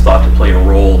 okay, is thought to play a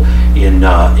role in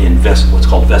what's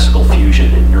called vesicle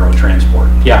fusion and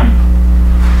neurotransport. Yeah?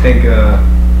 I think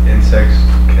insects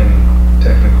can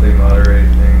technically moderate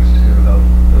things to help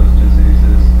those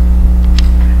diseases.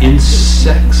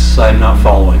 Insects, I'm not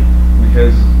following.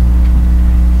 Because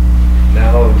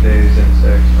nowadays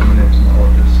insects, I'm an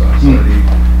entomologist, so I study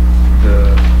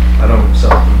I don't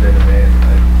self-venomate,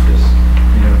 I just,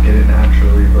 get it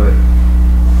naturally, but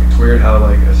it's weird how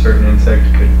like a certain insect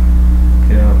could,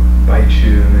 bite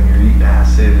you and then you're eating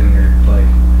acid and you're like,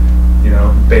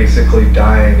 basically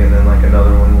dying, and then like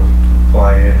another one will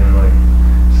fly in and like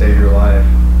save your life.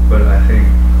 But I think,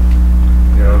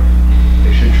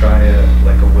 they should try a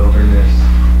wilderness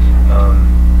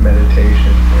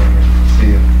meditation thing and see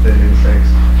if the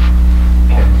insects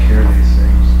can cure these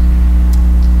things.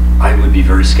 I would be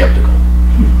very skeptical,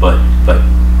 but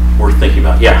worth thinking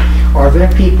about. Yeah? Are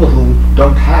there people who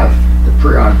don't have the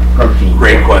prion protein?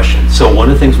 Great question. So one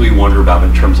of the things we wonder about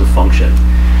in terms of function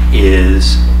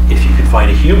is if you can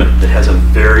find a human that has a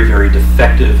very, very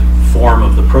defective form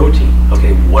of the protein,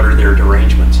 okay, what are their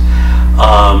derangements?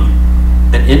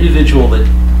 An individual that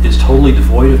is totally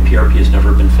devoid of PRP has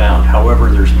never been found. However,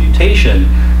 there's a mutation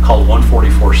called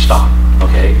 144 stop,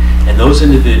 okay? And those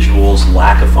individuals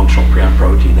lack a functional prion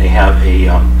protein. They have a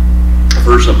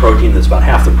version of protein that's about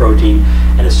half the protein,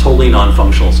 and it's totally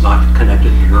non-functional. It's not connected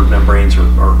to nerve membranes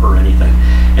or anything.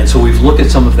 And so we've looked at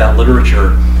some of that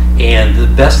literature, and the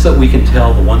best that we can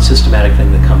tell, the one systematic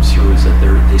thing that comes through is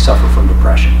that they suffer from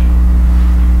depression.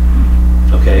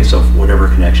 Okay, so whatever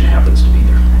connection happens to be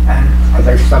there. And are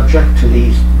they subject to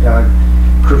these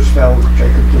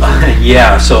Creutzfeldt-Jakob disease?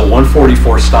 Yeah, so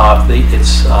 144 stop, they get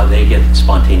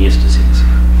spontaneous disease,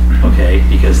 okay,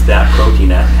 because that protein,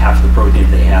 that half of the protein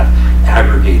they have,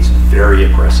 aggregates very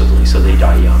aggressively, so they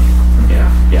die young. Yeah.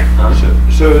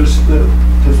 So is the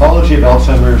pathology of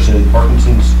Alzheimer's and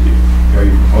Parkinson's, are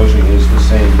you proposing, is the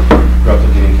same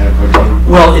replicating kind of protein?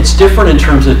 Well, it's different in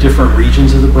terms of different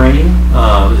regions of the brain.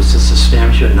 It's the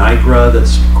substantia nigra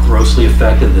that's grossly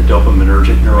affected, the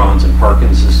dopaminergic neurons in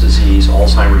Parkinson's disease,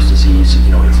 Alzheimer's disease.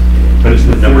 But it's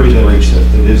the theory that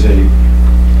it is a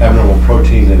abnormal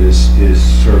protein that is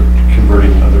sort of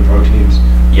converting other proteins.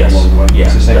 Yes, along the way. yeah,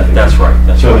 It's the same thing. that's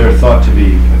right. So they're thought to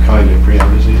be a kind of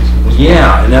prion disease? At this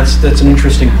Yeah, point? and that's an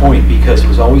interesting point, because it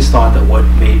was always thought that what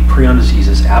made prion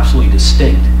diseases absolutely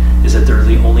distinct is that they're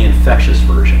the only infectious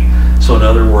version. So in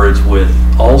other words, with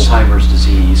Alzheimer's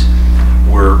disease,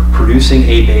 we're producing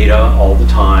A-beta all the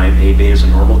time. A-beta is a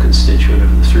normal constituent of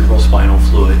the cerebrospinal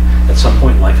fluid. At some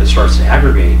point in life, it starts to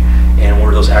aggregate, and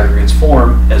where those aggregates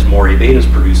form, as more A-beta is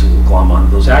produced, it will glom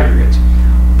onto those aggregates.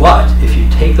 But if you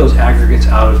take those aggregates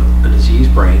out of a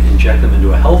diseased brain, inject them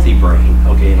into a healthy brain,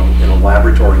 okay, in a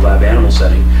laboratory, lab animal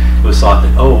setting, it was thought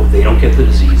that, they don't get the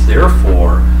disease,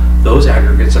 therefore, those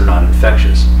aggregates are not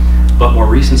infectious. But more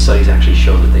recent studies actually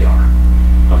show that they are.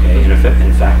 Okay, and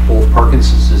in fact, both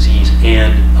Parkinson's disease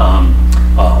and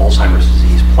Alzheimer's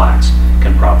disease plaques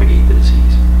can propagate the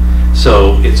disease.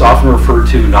 So it's often referred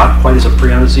to not quite as a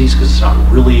prion disease because it's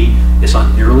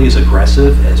not nearly as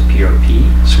aggressive as PRP,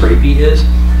 scrapie is.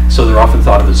 So they're often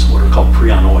thought of as what are called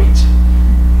prionoids.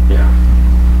 Yeah.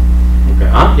 Okay.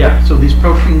 Yeah. So these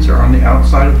proteins are on the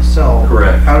outside of the cell.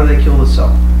 Correct. How do they kill the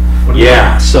cell?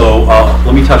 Yeah. So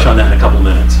let me touch on that in a couple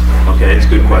minutes. Okay, it's a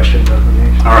good question.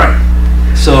 All right.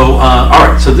 So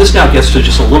So this now gets to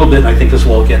just a little bit, and I think this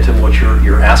will get to what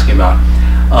you're asking about.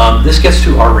 This gets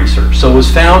to our research. So it was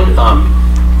found. Let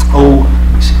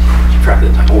me see. Keep track of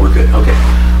the time. Oh, we're good. Okay.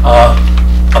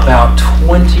 About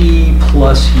 20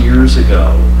 plus years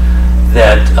ago,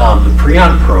 that the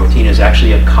prion protein is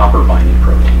actually a copper binding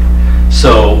protein.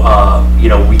 So,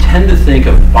 we tend to think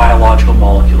of biological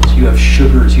molecules. You have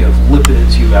sugars, you have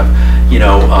lipids, you have, you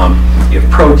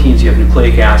have proteins, you have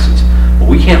nucleic acids. But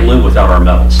we can't live without our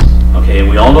metals. Okay, and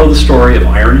we all know the story of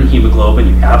iron and hemoglobin.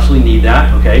 You absolutely need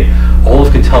that. Okay,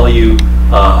 Olaf can tell you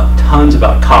tons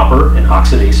about copper and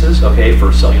oxidases. Okay,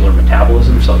 for cellular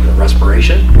metabolism, cellular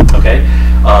respiration. Okay,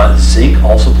 zinc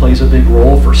also plays a big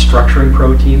role for structuring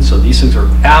proteins. So these things are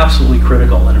absolutely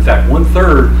critical. And in fact,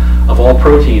 1/3 of all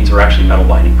proteins are actually metal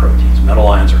binding proteins. Metal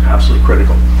ions are absolutely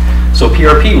critical. So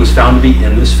PRP was found to be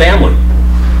in this family.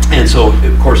 And so,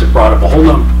 of course, it brought up a whole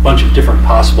bunch of different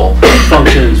possible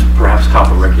functions, perhaps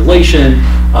copper regulation,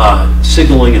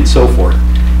 signaling, and so forth.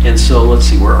 And so, let's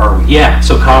see, where are we? Yeah,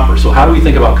 so copper. So how do we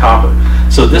think about copper?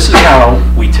 So this is how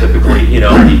we typically,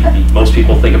 most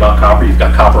people think about copper. You've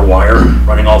got copper wire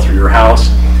running all through your house.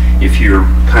 If you're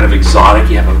kind of exotic,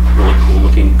 you have a really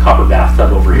cool-looking copper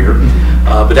bathtub over here.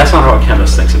 But that's not how a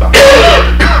chemist thinks about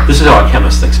copper. This is how a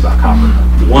chemist thinks about copper.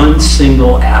 One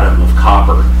single atom of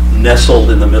copper nestled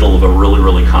in the middle of a really,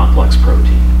 really complex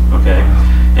protein, okay?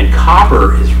 And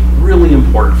copper is really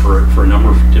important for a number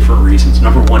of different reasons.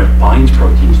 Number one, it binds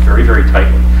proteins very, very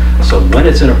tightly. So when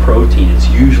it's in a protein, it's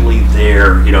usually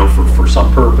there, for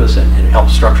some purpose, and it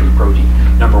helps structure the protein,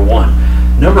 number one.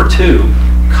 Number two,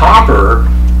 copper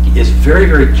is very,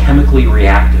 very chemically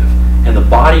reactive, and the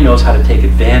body knows how to take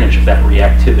advantage of that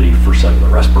reactivity for cellular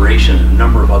respiration and a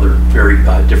number of other very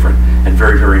different and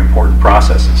very, very important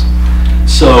processes.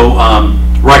 So,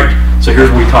 so here's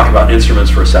where we talk about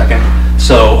instruments for a second.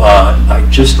 So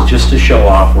just to show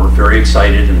off, we're very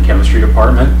excited in the chemistry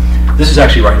department. This is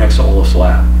actually right next to Olaf's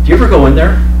lab. Do you ever go in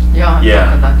there? Yeah.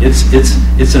 Yeah,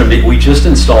 it's an amazing. We just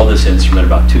installed this instrument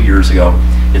about 2 years ago.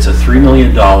 It's a $3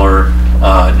 million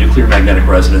nuclear magnetic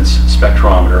resonance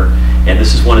spectrometer, and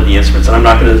this is one of the instruments. And I'm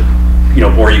not going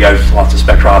to, bore you guys with lots of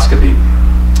spectroscopy,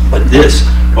 but this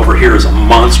over here is a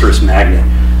monstrous magnet.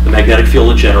 The magnetic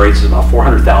field it generates is about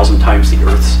 400,000 times the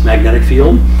Earth's magnetic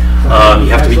field. You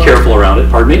have to be careful around it.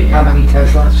 Pardon me? How many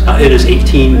Teslas? It is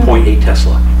 18.8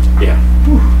 Tesla. Yeah.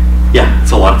 Yeah,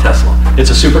 it's a lot of Tesla. It's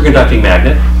a superconducting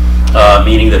magnet,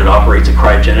 meaning that it operates at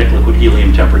cryogenic liquid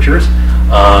helium temperatures.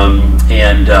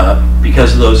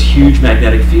 Because of those huge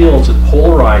magnetic fields, it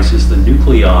polarizes the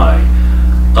nuclei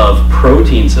of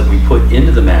proteins that we put into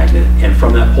the magnet, and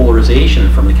from that polarization,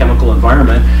 from the chemical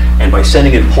environment, and by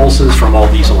sending in pulses from all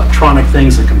these electronic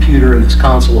things, the computer and this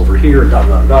console over here,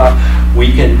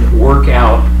 we can work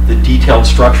out the detailed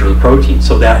structure of the protein.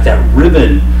 So that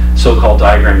ribbon so-called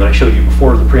diagram that I showed you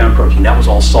before of the prion protein, that was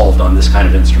all solved on this kind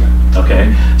of instrument.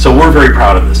 Okay, so we're very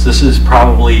proud of this. This is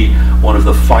probably one of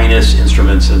the finest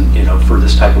instruments for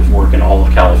this type of work in all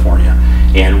of California.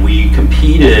 And we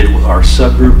competed with our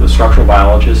subgroup of structural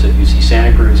biologists at UC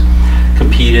Santa Cruz,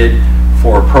 competed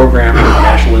for a program from the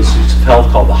National Institutes of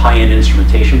Health called the High-End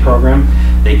Instrumentation Program.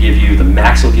 They give you, the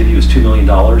max they'll give you is $2 million.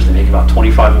 They make about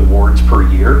 25 awards per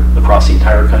year across the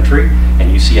entire country, and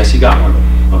UCSC got one of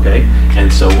them, okay?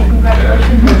 And so,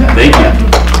 thank you.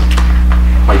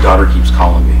 My daughter keeps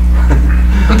calling me.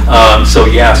 So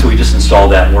we just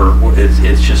installed that.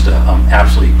 It's just an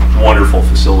absolutely wonderful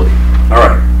facility. All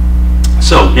right.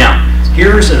 So now,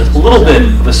 here's a little bit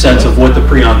of a sense of what the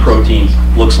prion protein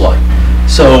looks like.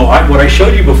 So what I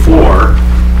showed you before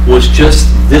was just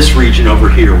this region over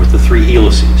here with the 3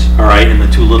 helices, all right, and the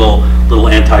 2 little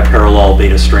anti-parallel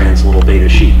beta strands, little beta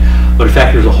sheet. But in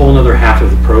fact, there's a whole other half of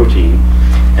the protein,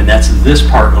 and that's this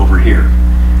part over here.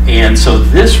 And so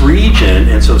this region,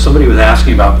 and so somebody was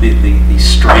asking about the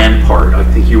strand part. I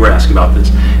think you were asking about this.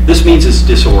 This means it's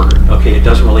disordered, okay? It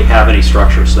doesn't really have any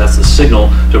structure. So that's the signal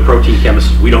to a protein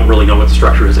chemist. We don't really know what the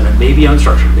structure is, and it may be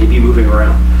unstructured, may be moving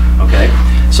around, okay?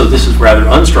 So this is rather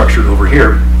unstructured over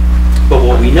here. But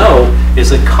what we know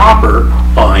is that copper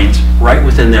binds right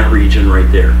within that region right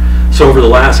there. So over the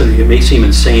last, and it may seem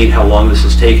insane how long this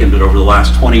has taken, but over the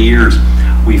last 20 years,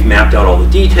 we've mapped out all the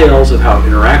details of how it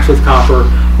interacts with copper.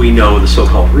 We know the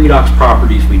so-called redox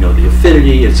properties. We know the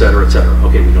affinity, et cetera, et cetera.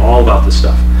 Okay, we know all about this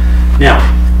stuff. Now,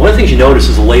 One of the things you notice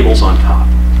is the labels on top,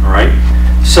 all right?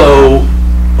 So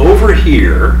over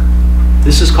here,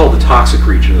 this is called the toxic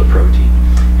region of the protein.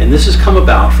 And this has come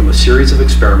about from a series of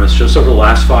experiments just over the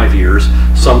last 5 years,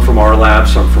 some from our lab,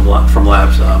 some from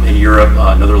labs in Europe,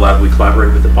 another lab we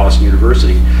collaborate with at Boston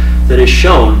University, that has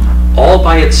shown all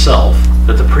by itself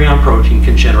that the prion protein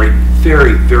can generate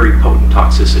very, very potent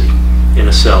toxicity in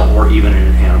a cell or even in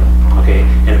an animal, okay?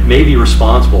 And it may be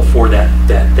responsible for that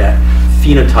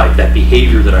phenotype, that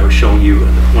behavior that I was showing you in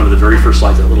one of the very first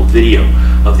slides, that little video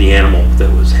of the animal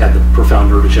that had the profound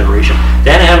neurodegeneration.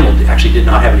 That animal actually did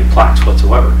not have any plaques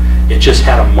whatsoever. It just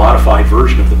had a modified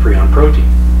version of the prion protein,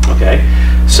 okay?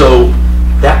 So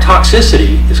that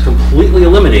toxicity is completely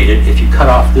eliminated if you cut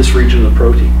off this region of the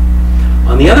protein.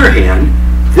 On the other hand,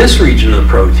 this region of the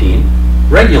protein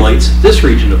regulates this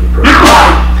region of the protein.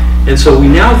 And so we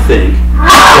now think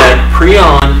that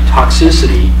prion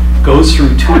toxicity goes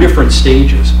through 2 different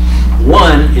stages.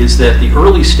 One is that the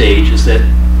early stage is that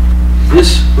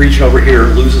this region over here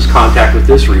loses contact with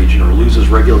this region or loses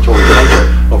regulatory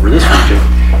function over this region.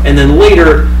 And then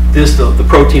later, the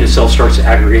protein itself starts to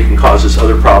aggregate and causes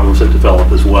other problems that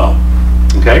develop as well.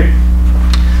 Okay?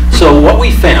 So what we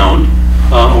found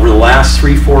over the last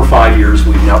 3, 4, 5 years,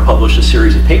 we've now published a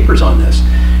series of papers on this,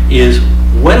 is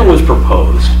when it was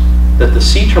proposed that the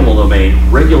C-terminal domain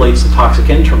regulates the toxic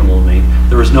N-terminal domain,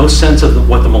 there was no sense of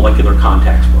what the molecular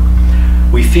contacts were.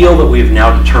 We feel that we have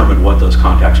now determined what those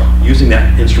contacts are. Using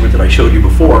that instrument that I showed you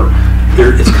before,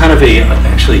 it's kind of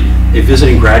actually a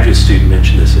visiting graduate student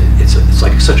mentioned this. It's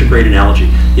like such a great analogy.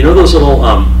 You know those little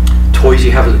toys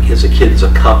you have as a kid? There's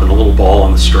a cup and a little ball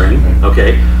on the string,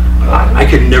 okay? I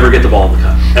could never get the ball in the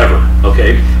cup, ever,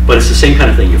 okay? But it's the same kind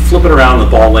of thing. You flip it around and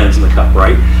the ball lands in the cup,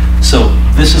 right? So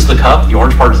this is the cup, the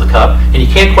orange part is the cup, and you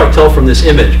can't quite tell from this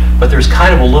image, but there's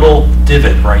kind of a little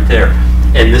divot right there.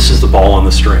 And this is the ball on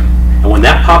the string. And when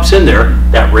that pops in there,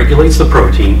 that regulates the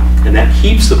protein, and that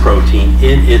keeps the protein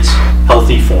in its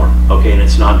healthy form, okay, in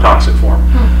its non-toxic form.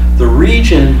 The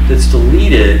region that's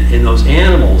deleted in those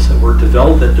animals that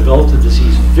developed the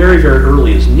disease very, very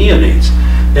early as neonates,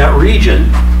 that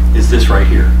region is this right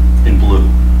here in blue,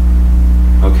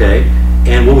 okay?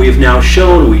 And what we have now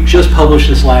shown, we just published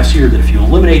this last year, that if you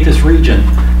eliminate this region,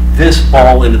 this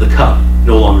ball into the cup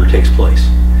no longer takes place.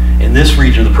 And this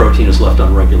region of the protein is left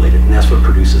unregulated, and that's what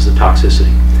produces the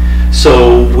toxicity.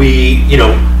 So we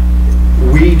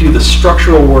do the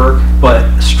structural work,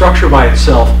 but structure by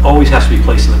itself always has to be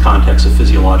placed in the context of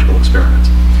physiological experiments.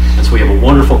 And so we have a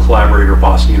wonderful collaborator at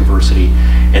Boston University,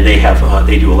 and they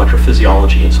do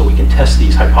electrophysiology, and so we can test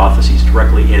these hypotheses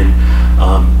directly in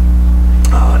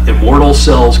immortal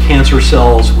cells, cancer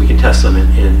cells. We can test them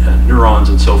in neurons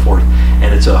and so forth,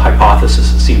 and it's a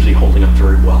hypothesis that seems to be holding up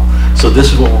very well. So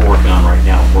this is what we're working on right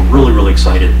now. We're really, really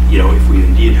excited, if we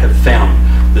indeed have found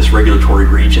this regulatory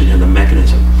region and the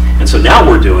mechanism. And so now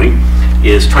what we're doing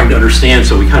is trying to understand,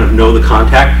 so we kind of know the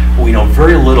contact, but we know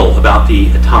very little about the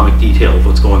atomic detail of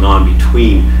what's going on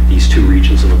between these 2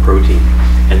 regions of the protein.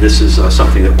 And this is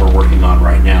something that we're working on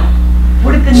right now.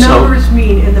 What did the numbers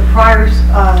mean in the prior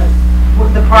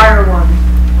one?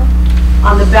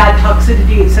 On the bad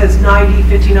toxicity, it says 90,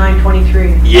 59,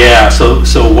 23. Yeah, so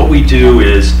what we do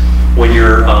is, when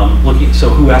you're looking, so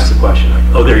who asked the question?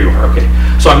 Oh, there you are, okay.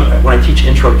 So when I teach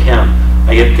intro chem,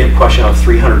 I get a question out of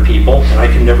 300 people, and I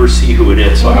can never see who it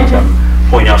is, so I have to have them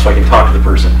point out so I can talk to the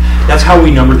person. That's how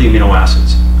we number the amino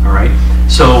acids, all right?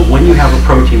 So when you have a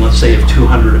protein, let's say of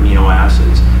 200 amino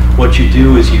acids, what you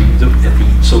do is you look at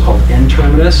the so-called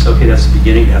N-terminus, okay, that's the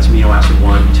beginning, that's amino acid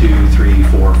 1, 2, 3,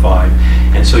 4, 5,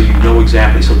 and so you know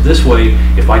exactly. So this way,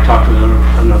 if I talk to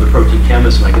another protein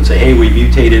chemist and I can say, hey, we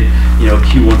mutated,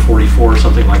 Q144 or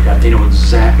something like that, they know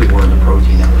exactly where in the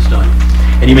protein that was done.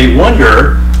 And you may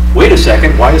wonder, wait a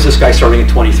second, why is this guy starting at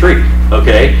 23,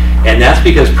 okay? And that's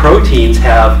because proteins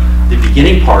have the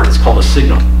beginning part, it's called a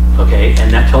signal, okay,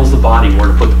 and that tells the body where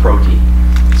to put the protein.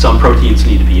 Some proteins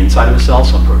need to be inside of a cell,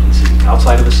 some proteins need to be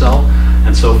outside of a cell,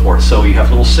 and so forth. So you have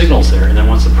little signals there, and then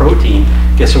once the protein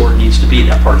gets to where it needs to be,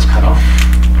 that part is cut off.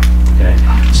 Okay.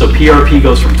 So PRP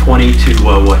goes from 20 to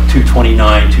 229,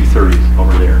 230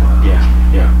 over there.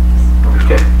 Yeah.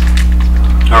 Okay.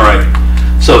 All right.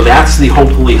 So that's the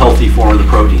hopefully healthy form of the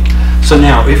protein. So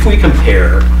now, if we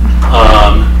compare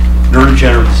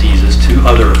neurodegenerative diseases to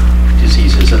other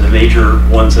diseases, and the major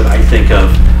ones that I think of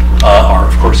are,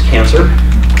 of course, cancer,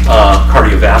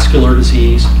 cardiovascular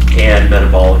disease, and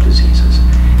metabolic diseases.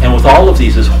 And with all of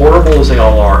these, as horrible as they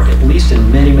all are, at least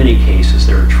in many, many cases,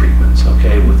 there are treatments,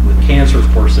 okay? With cancer, of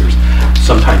course, there's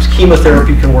sometimes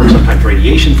chemotherapy can work, sometimes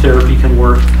radiation therapy can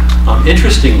work.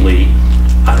 Interestingly,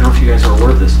 I don't know if you guys are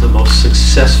aware of this, the most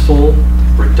successful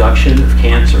reduction of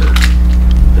cancer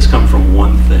has come from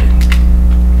one thing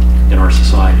in our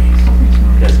society.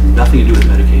 It has nothing to do with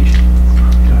medication.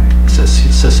 It's a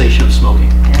cessation of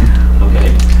smoking.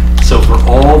 Okay? So for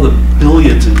all the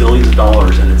billions and billions of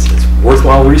dollars, and it's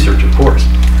worthwhile research, of course,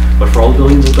 but for all the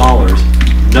billions of dollars,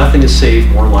 nothing has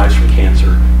saved more lives from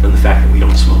cancer than the fact that we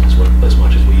don't smoke as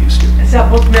much as we used to. Is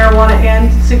that both marijuana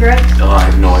and cigarettes? Oh, I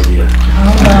have no idea.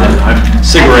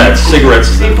 Cigarettes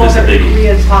is They the both have biggie. degree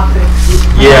as toxic.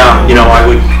 Yeah, I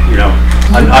would,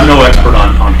 I'm no expert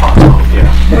on pot smoke, yeah.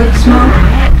 Wood smoke?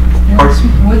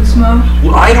 Wood smoke?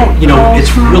 Well, I don't,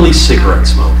 it's really cigarette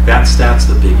smoke. That's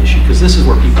the big issue, because this is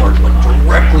where people are like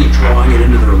directly drawing it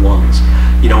into their lungs,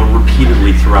 and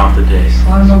repeatedly throughout the day.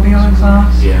 Automobile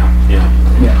exhaust? Yeah.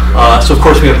 So of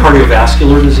course we have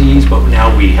cardiovascular disease, but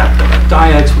now we have to have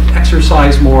diets, we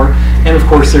exercise more, and of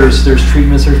course there's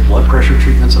treatments, there's blood pressure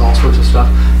treatments and all sorts of stuff,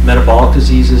 metabolic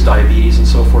diseases, diabetes and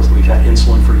so forth. We've had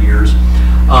insulin for years.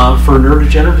 For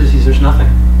neurodegenerative disease, there's nothing.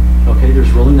 Okay,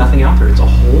 there's really nothing out there. It's a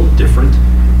whole different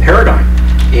paradigm.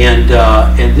 And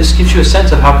this gives you a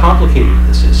sense of how complicated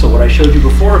this is. So what I showed you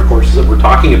before, of course, is that we're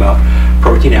talking about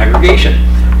protein aggregation.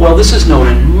 Well, this is known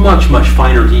in much, much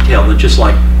finer detail than just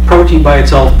like protein by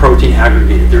itself, protein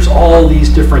aggregated. There's all these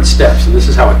different steps, and this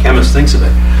is how a chemist thinks of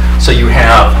it. So you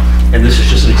have, and this is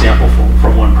just an example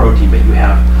from one protein, but you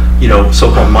have,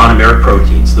 so-called monomeric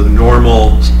proteins, the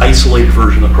normal isolated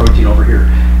version of the protein over here.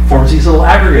 Forms these little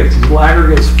aggregates. These little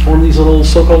aggregates form these little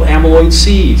so-called amyloid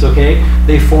seeds, okay?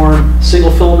 They form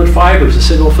single filament fibers. The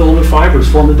single filament fibers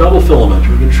form the double filament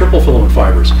or even triple filament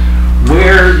fibers.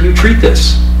 Where do you treat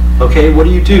this? Okay, what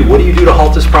do you do? What do you do to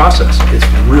halt this process? It's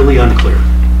really unclear,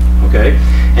 okay?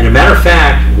 And a matter of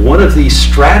fact, one of these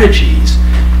strategies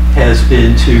has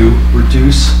been to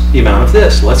reduce the amount of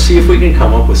this. Let's see if we can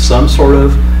come up with some sort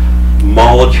of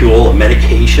molecule, a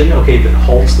medication, okay, that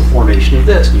halts the formation of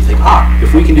this. And you think,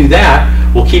 if we can do that,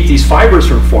 we'll keep these fibers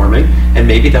from forming, and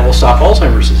maybe that will stop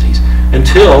Alzheimer's disease.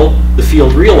 Until the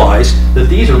field realized that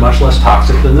these are much less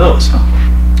toxic than those.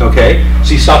 Okay,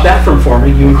 so you stop that from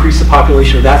forming, you increase the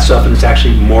population of that stuff, and it's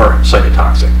actually more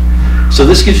cytotoxic. So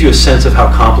this gives you a sense of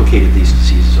how complicated these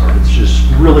diseases are. It's just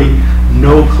really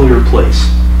no clear place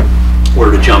where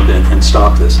to jump in and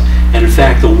stop this. And in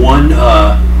fact, the one,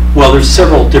 well, there's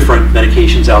several different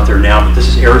medications out there now, but this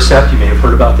is Aricept. You may have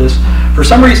heard about this. For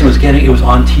some reason, it was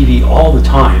on TV all the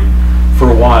time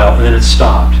for a while, and then it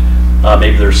stopped.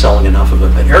 Maybe they're selling enough of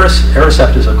it. But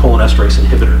Aricept is a cholinesterase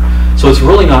inhibitor. So it's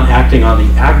really not acting on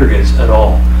the aggregates at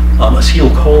all.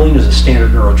 Acetylcholine is a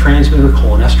standard neurotransmitter.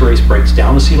 Cholinesterase breaks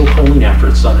down acetylcholine after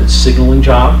it's done its signaling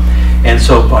job. And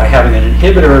so by having an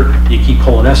inhibitor, you keep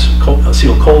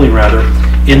acetylcholine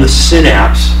in the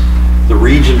synapse, the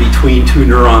region between two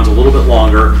neurons, a little bit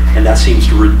longer, and that seems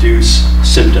to reduce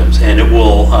symptoms. And it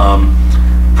will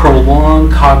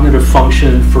prolong cognitive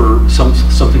function for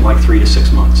something like 3 to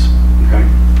 6 months. Okay.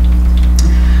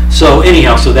 So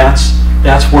anyhow, so that's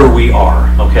where we are.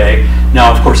 Okay.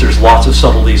 Now, of course, there's lots of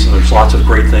subtleties and there's lots of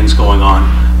great things going on,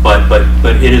 but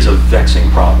it is a vexing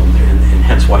problem, and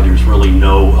hence why there's really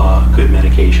no good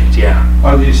medications. Yeah.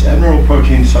 Are these abnormal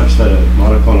proteins such that a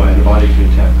monoclonal antibody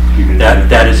can attack?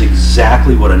 That is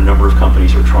exactly what a number of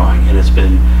companies are trying, and it's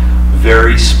been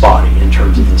very spotty in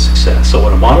terms of the success. So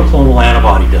what a monoclonal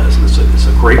antibody does, and it's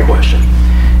a great question.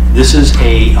 This is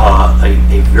a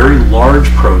very large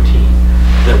protein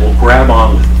that will grab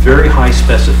on with very high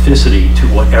specificity to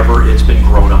whatever it's been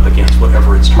grown up against,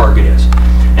 whatever its target is.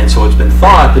 And so it's been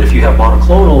thought that if you have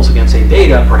monoclonals against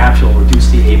A-beta, perhaps you'll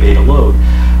reduce the A-beta load.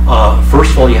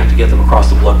 First of all, you have to get them across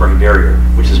the blood-brain barrier,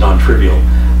 which is non-trivial.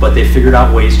 But they figured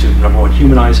out ways to, number one,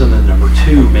 humanize them, and number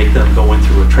two, make them go in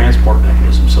through a transport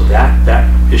mechanism. So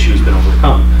that issue has been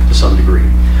overcome to some degree.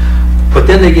 But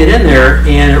then they get in there,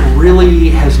 and it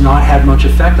really has not had much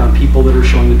effect on people that are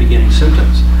showing the beginning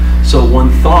symptoms. So one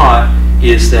thought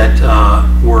is that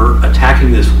we're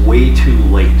attacking this way too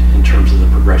late in terms of the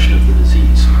progression of the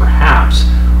disease. Perhaps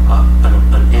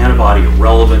an antibody, a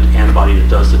relevant antibody that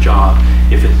does the job,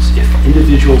 if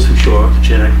individuals who show a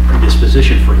genetic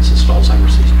predisposition, for instance, to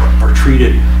Alzheimer's disease, are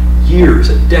treated years,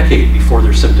 a decade before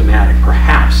they're symptomatic,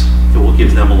 perhaps it will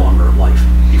give them a longer life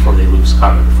before they lose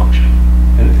cognitive function.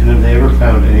 And have they ever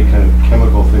found any kind of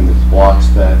chemical thing that blocks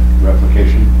that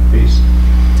replication piece?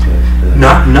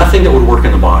 Nothing that would work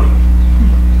in the body.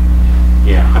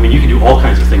 Yeah, I mean, you can do all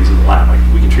kinds of things in the lab. Like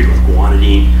we can treat it with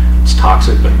guanidine. It's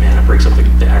toxic, but man, it breaks up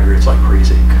the aggregates like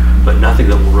crazy. But nothing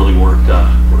that will really work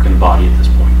in the body at this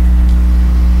point.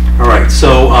 All right,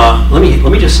 so let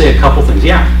me just say a couple things.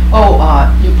 Yeah. Oh,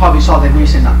 you probably saw the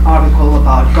recent article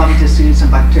about gum disease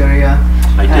and bacteria.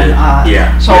 I did,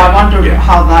 yeah. So yeah, I wonder yeah.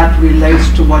 how that relates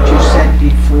to what you said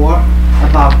before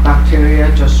about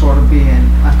bacteria just sort of being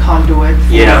a conduit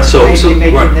for Yeah, so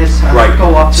making right, this right.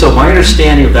 go up. So the my brain.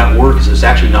 understanding of that work is it's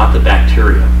actually not the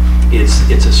bacteria.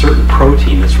 It's a certain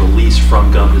protein that's released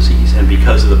from gum disease, and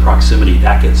because of the proximity,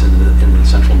 that gets into the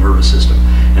central nervous system,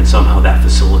 and somehow that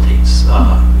facilitates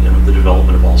the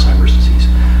development of Alzheimer's disease.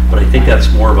 But I think that's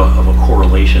more of a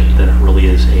correlation than it really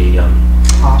is a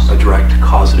direct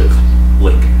causative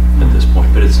link at this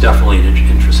point. But it's definitely an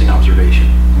interesting observation.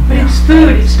 But it's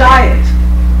food, it's diet.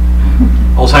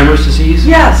 Alzheimer's disease?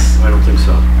 Yes, I don't think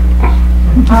so.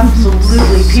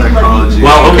 absolutely. People that Psychology. eat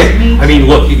Well, okay. meat. I mean,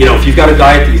 look, if you've got a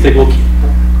diet that you think, well,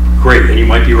 great, and you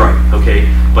might be right, okay?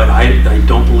 But I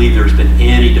don't believe there's been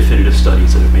any definitive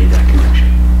studies that have made that connection.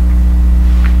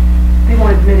 They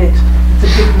won't admit it.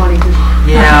 It's a big money business.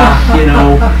 Yeah,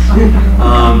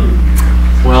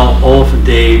 well, Olaf and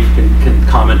Dave can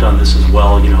comment on this as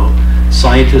well.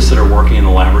 Scientists that are working in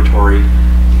the laboratory,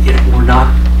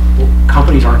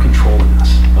 companies aren't controlling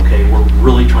us, okay? We're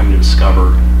really trying to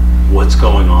discover what's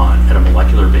going on at a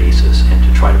molecular basis and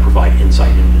to try to provide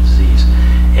insight into disease.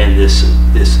 And this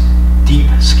deep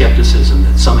skepticism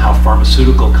that somehow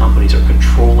pharmaceutical companies are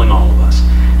controlling all of us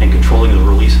and controlling the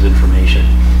release of information,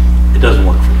 it doesn't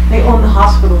work for me. They own the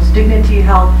hospitals. Dignity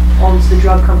Health owns the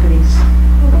drug companies.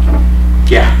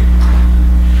 Yeah.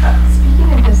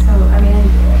 Speaking of this, though, I mean,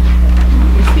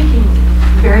 you're speaking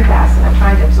very fast, and I'm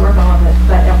trying to absorb all of it.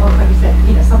 But at one point, you said,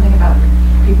 something about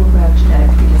people who have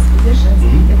genetic predispositions.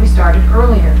 Mm-hmm. If we started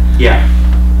earlier, Yeah.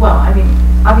 well, I mean,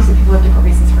 obviously people have different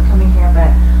reasons for coming here,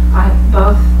 but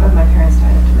both of my parents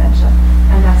died of dementia,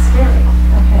 and that's scary.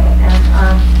 Okay, and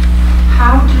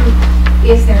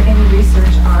is there any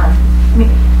research on? I mean,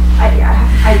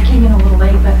 I came in a little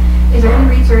late, but is there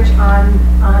any research on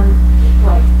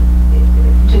like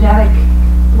genetic?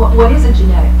 What is a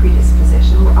genetic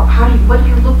predisposition? What do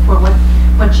you look for?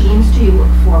 What genes do you look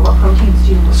for? What proteins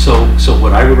do you look for? So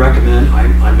what I would recommend,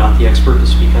 I'm not the expert to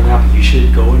speak on that, but you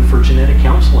should go in for genetic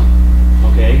counseling.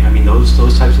 Okay, I mean those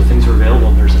types of things are available.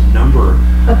 And there's a number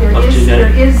But of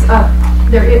genetic.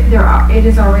 It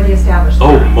is already established.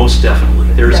 Oh, most definitely.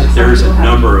 There's a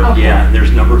number of there's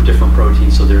a number of different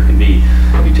proteins, so there can be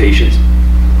mutations.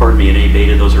 Pardon me, in A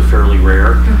beta, those are fairly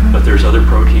rare, but there's other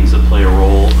proteins that play a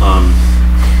role.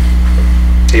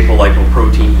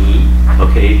 Apolipoprotein E,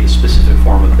 okay, the specific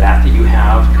form of that you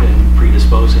have can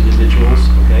predispose individuals,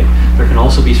 okay? There can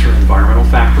also be certain environmental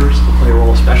factors that play a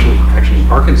role, especially actually in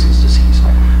Parkinson's disease.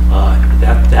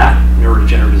 That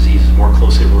neurodegenerative disease is more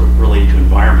closely related to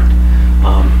environment.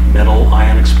 Metal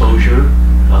ion exposure,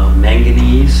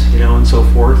 manganese, and so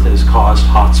forth has caused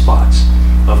hotspots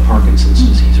of Parkinson's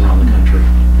disease around the country.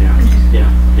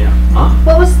 Yeah. Huh?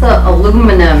 What was the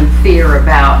aluminum fear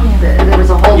about? There was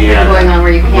a whole thing going on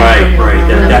where you can't. Right.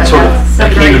 That sort of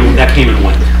that came and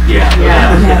went. Yeah.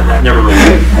 That never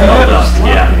really held up.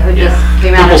 It just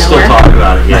came out People of still nowhere. talk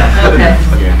about it. Yeah. Okay.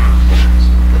 Yeah.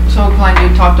 So Glenn,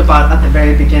 you talked about at the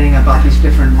very beginning about these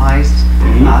different mice,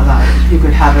 that you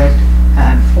could have it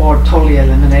or totally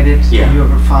eliminate it, Yeah. and you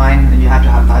were fine, and you had to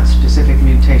have that specific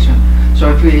mutation.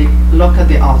 So if we look at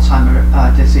the Alzheimer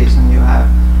disease and you have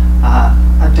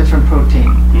a different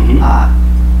protein,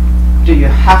 do you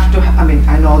have to, I mean,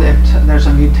 I know that there's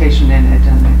a mutation in it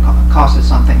and it causes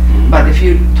something, but if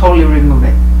you totally remove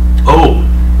it. Oh,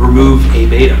 remove A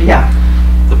beta. Yeah.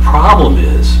 The problem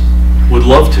is, would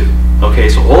love to. Okay,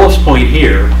 so Olaf's point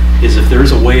here is if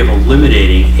there's a way of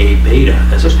eliminating A beta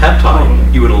as a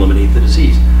peptide, you would eliminate the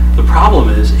disease. The problem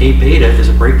is A beta is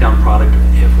a breakdown product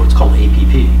of what's called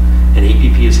APP. And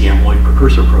APP is the amyloid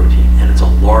precursor protein, and it's a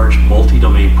large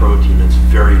multi-domain protein that's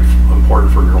very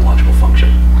important for neurological function.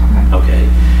 Okay,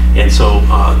 and so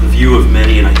the view of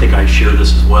many, and I think I share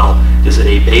this as well, is that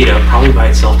A beta probably by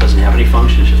itself doesn't have any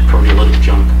function. It's just proteolytic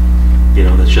junk.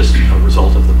 That's just a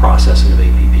result of the processing of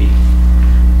APP.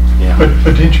 Yeah.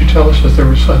 But didn't you tell us that there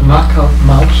was a knockout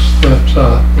mouse that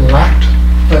lacked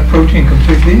that protein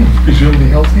completely and presumably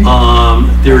healthy?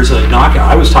 There's a knockout.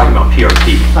 I was talking about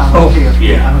PRP.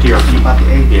 Yeah, PRP. About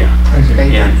the A.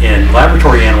 Yeah. And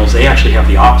laboratory animals, they actually have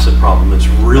the opposite problem. It's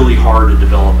really hard to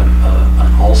develop an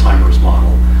Alzheimer's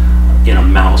model in a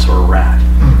mouse or a rat.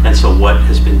 And so what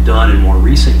has been done in more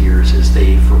recent years is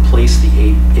they've replaced the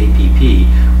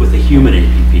APP with a human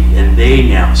APP, and they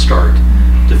now start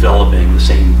developing the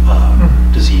same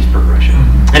disease progression.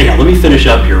 Anyhow, let me finish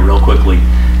up here real quickly.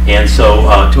 And so,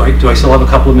 do I still have a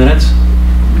couple of minutes?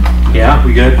 Yeah,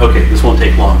 we good? Okay, this won't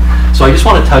take long. So I just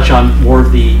want to touch on more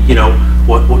of the,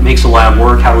 what makes a lab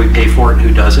work, how do we pay for it, and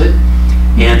who does it.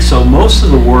 And so most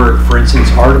of the work, for instance,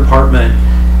 our department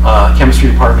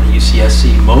chemistry department at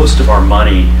UCSC, most of our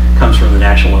money comes from the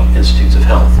National Institutes of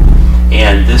Health.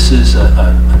 And this is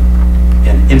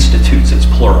an institutes, it's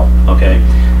plural, okay?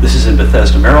 This is in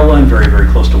Bethesda, Maryland, very, very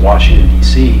close to Washington,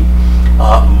 D.C.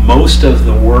 Most of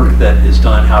the work that is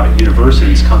done out at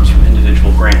universities comes from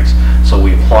individual grants. So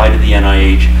we apply to the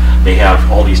NIH. They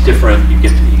have all these different, you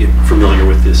get familiar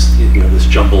with this, this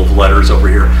jumble of letters over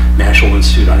here: National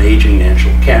Institute on Aging,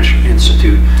 National Cancer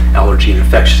Institute, Allergy and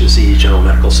Infectious Disease, General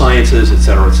Medical Sciences, et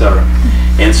cetera, et cetera.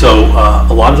 And so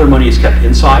a lot of their money is kept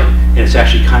inside, and it's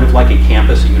actually kind of like a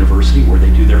campus, a university, where they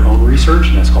do their own research,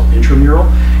 and that's called intramural.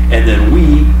 And then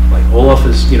we, like Olaf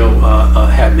has,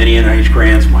 had many NIH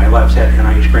grants, my lab's had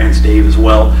NIH grants, Dave as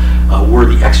well. We're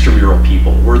the extramural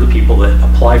people. We're the people that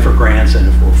apply for grants, and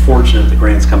if we're fortunate, the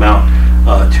grants come out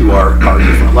to our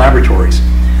different laboratories.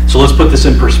 So let's put this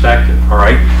in perspective, all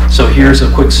right? So here's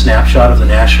a quick snapshot of the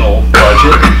national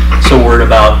budget. So we're at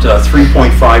about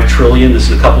 3.5 trillion. This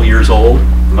is a couple years old,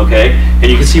 okay?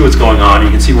 And you can see what's going on. You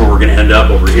can see where we're going to end up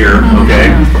over here,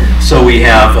 okay? So we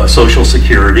have Social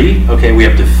Security, okay? We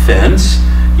have defense,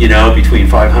 between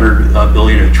 500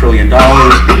 billion and $1 trillion,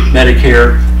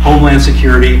 Medicare, Homeland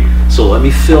Security. So let me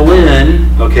fill in,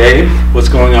 okay, what's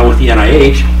going on with the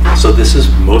NIH. So this is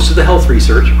most of the health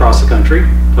research across the country,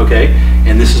 okay?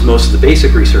 And this is most of the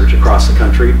basic research across the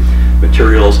country.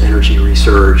 Materials, energy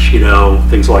research,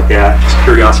 things like that. Just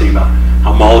curiosity about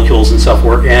how molecules and stuff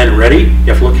work. And ready? You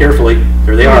have to look carefully.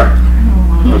 There they are.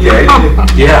 Okay?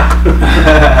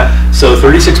 Yeah. So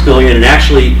 36 billion, and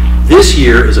actually this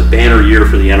year is a banner year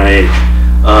for the NIH.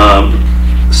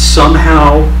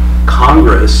 Somehow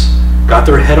Congress got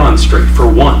their head on straight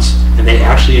for once, and they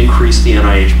actually increased the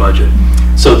NIH budget.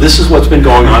 So this is what's been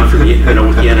going on for the,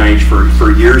 with the NIH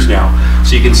for years now.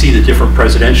 So you can see the different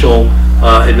presidential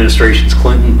administrations: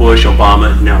 Clinton, Bush,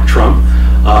 Obama, and now Trump.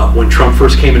 When Trump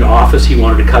first came into office, he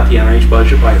wanted to cut the NIH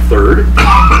budget by 1/3.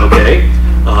 Okay,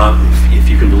 if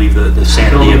you can believe the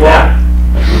sanity of that.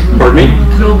 Pardon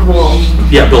me? Build a wall.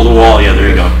 Yeah, build a wall. Yeah, there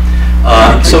you go.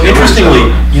 So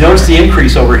interestingly, you notice the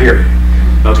increase over here.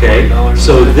 Okay,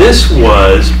 so this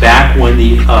was back when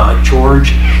the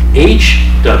George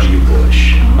H.W.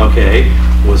 Bush, okay,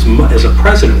 as a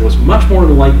president, was much more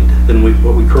enlightened than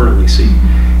what we currently see.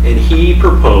 And he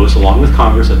proposed, along with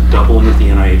Congress, a doubling of the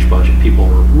NIH budget. People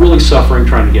were really suffering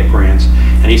trying to get grants.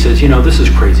 And he says, this is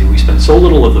crazy. We spend so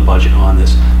little of the budget on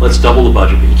this. Let's double the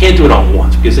budget. But you can't do it all at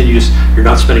once, because then you're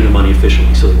not spending the money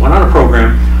efficiently. So they went on a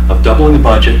program of doubling the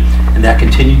budget, and that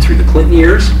continued through the Clinton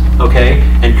years, okay,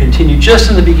 and continued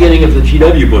just in the beginning of the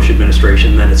G.W. Bush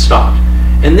administration, and then it stopped.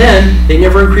 And then they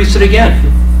never increased it again.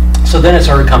 So then it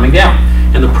started coming down.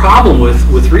 And the problem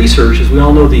with research is, we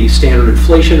all know the standard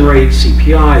inflation rate,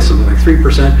 CPI, something like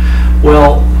 3%.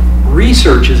 Well,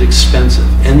 research is expensive,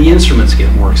 and the instruments get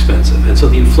more expensive. And so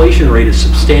the inflation rate is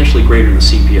substantially greater than the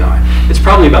CPI. It's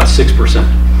probably about 6%.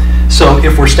 So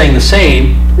if we're staying the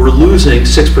same, we're losing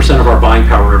 6% of our buying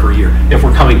power every year. If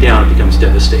we're coming down, it becomes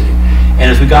devastating. And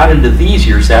as we got into these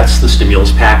years, that's the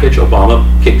stimulus package. Obama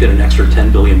kicked in an extra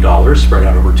 $10 billion spread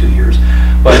out over 2 years.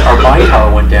 But our buying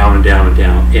power went down and down and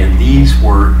down. And these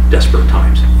were desperate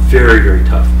times. Very, very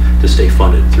tough to stay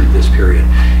funded through this period.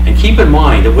 And keep in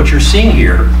mind that what you're seeing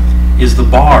here is the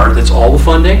bar that's all the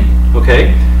funding,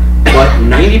 okay? But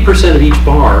 90% of each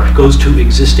bar goes to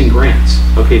existing grants.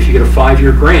 Okay, if you get a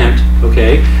 5-year grant,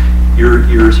 okay, your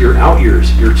out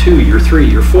years, year 2, year 3,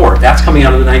 year 4, that's coming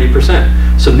out of the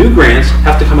 90%. So new grants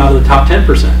have to come out of the top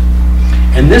 10%.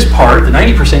 And this part, the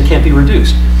 90%, can't be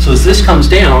reduced. So as this comes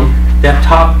down, that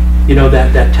top,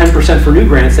 that 10% for new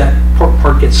grants, that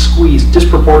part gets squeezed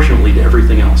disproportionately to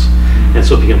everything else. And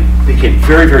so it became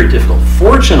very, very difficult.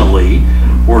 Fortunately,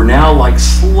 we're now like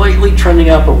slightly trending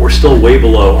up, but we're still way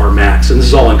below our max. And this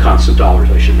is all in constant dollars,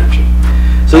 I should mention.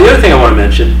 So the other thing I want to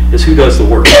mention is who does the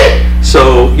work.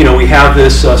 So, we have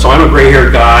this, so I'm a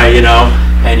gray-haired guy,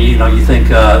 and you think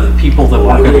the people that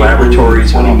work in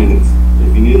laboratories. 20 minutes.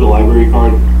 If you need a library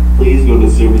card, please go to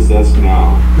the service desk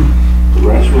now. The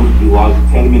restrooms will be locked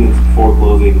 10 minutes before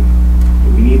closing.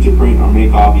 If you need to print or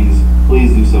make copies,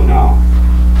 please do so now.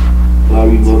 La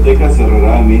biblioteca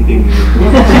cerrará en 20 minutos.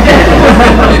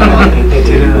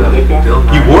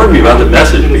 You warned me about the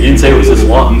message, but you didn't say it was this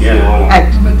long.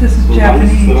 Yeah. But this is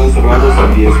Japanese.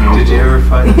 Did you ever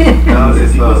find out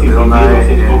if Bill Nye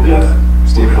and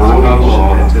Stephen Hawking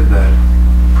invented that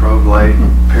probe light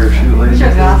parachute laser? I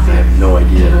have no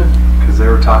idea. Because they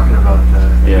were talking about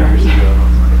that years ago. I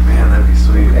was like, man, that'd be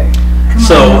sweet.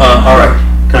 So, all right.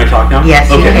 Can I talk now? Yes,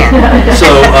 okay. you can.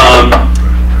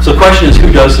 So the question is,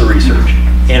 who does the research?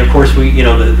 And of course,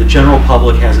 the general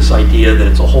public has this idea that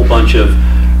it's a whole bunch of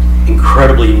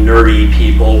incredibly nerdy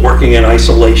people working in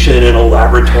isolation in a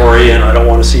laboratory, and I don't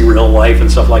want to see real life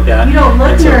and stuff like that. You don't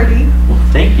look nerdy. Well,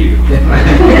 thank you.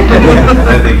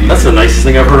 That's the nicest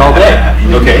thing I've heard all day.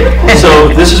 Okay, so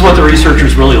this is what the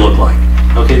researchers really look like.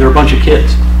 Okay, they're a bunch of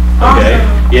kids. Okay,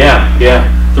 yeah.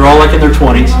 They're all like in their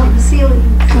 20s.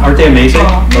 Aren't they amazing?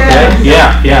 Okay,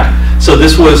 yeah. So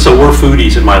we're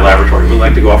foodies in my laboratory. We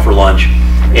like to go out for lunch,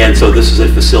 and so this is at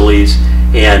facilities.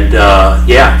 And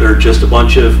they're just a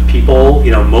bunch of people,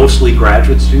 mostly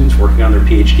graduate students working on their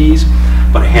PhDs,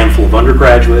 but a handful of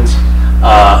undergraduates.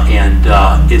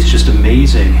 It's just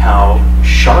amazing how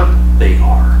sharp they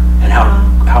are and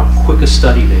how quick a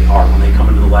study they are when they come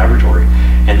into the laboratory.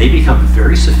 And they become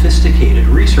very sophisticated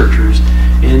researchers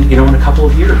in a couple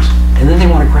of years. And then they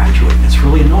want to graduate, and it's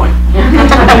really annoying.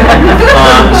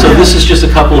 So this is just a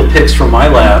couple of pics from my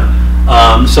lab.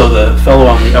 So the fellow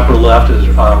on the upper left is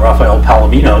Rafael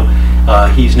Palomino.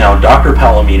 He's now Dr.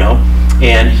 Palomino,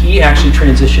 and he actually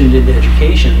transitioned into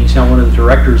education. He's now one of the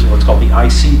directors of what's called the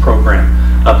IC program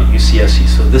up at UCSC.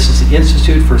 So this is the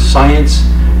Institute for Science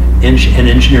and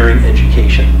Engineering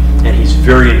Education, and he's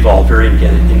very involved, very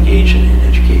engaged in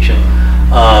education.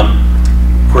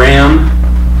 Graham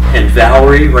and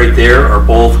Valerie right there are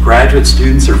both graduate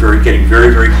students. They're getting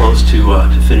very, very close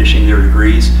to finishing their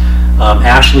degrees.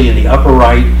 Ashley in the upper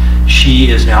right,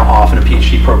 she is now off in a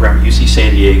PhD program at UC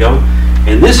San Diego.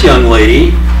 And this young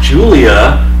lady,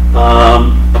 Julia,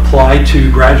 applied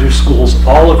to graduate schools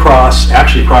all across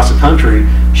the country.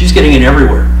 She's getting in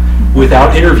everywhere.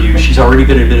 Without interview, she's already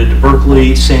been admitted to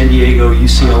Berkeley, San Diego,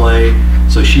 UCLA.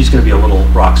 So she's going to be a little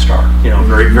rock star.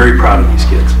 Very, very proud of these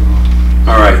kids.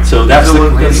 All right, so that's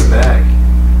the bag.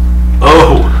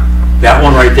 Oh, that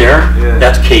one right there? Yeah.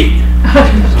 That's Kate.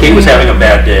 Kate was having a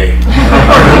bad day.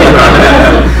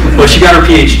 Well, she got her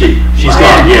PhD. She's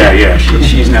gone. Yeah.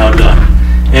 She's now done.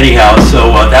 Anyhow,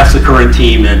 so that's the current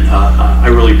team, and I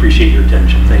really appreciate your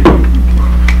attention. Thank you.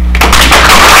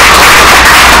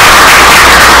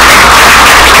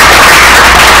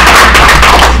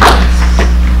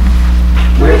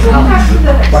 Where's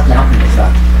Alex? What mountain is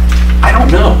that? I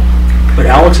don't know, but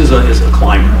Alex is a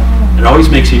climber. It always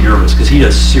makes me nervous because he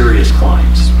does serious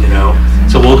climbs,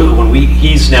 So we'll go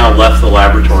he's now left the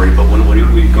laboratory, but when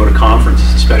we go to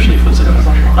conferences, especially if it's in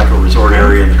a resort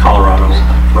area in the Colorado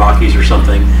Rockies or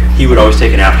something, he would always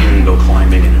take an afternoon and go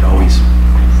climbing, and it always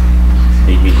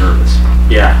made me nervous.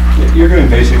 Yeah. You're doing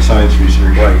basic science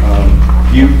research. Right.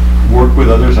 Do you work with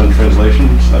others on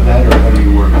translations of that, or how do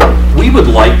you work? We would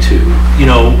like to,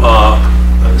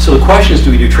 so the question is,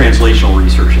 do we do translational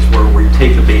research? Is where we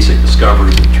take the basic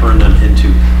discoveries and turn them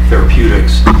into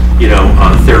therapeutics,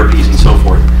 therapies and so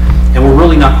forth. And we're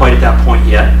really not quite at that point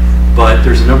yet, but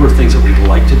there's a number of things that we'd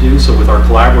like to do. So with our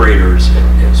collaborators,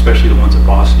 especially the ones at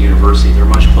Boston University, they're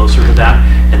much closer to that,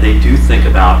 and they do think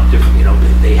about different,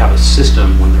 they have a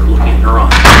system when they're looking at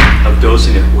neurons of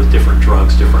dosing it with different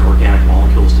drugs, different organic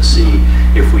molecules to see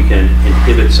if we can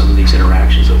inhibit some of these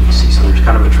interactions that we see. So there's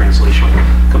kind of a translational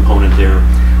component there.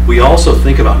 We also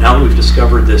think about, now that we've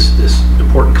discovered this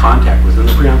important contact within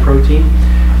the prion protein,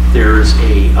 there's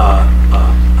a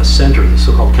center, the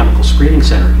so-called chemical screening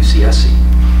center at UCSC,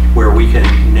 where we can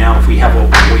now, if we have a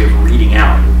way of reading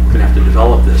out, we're going to have to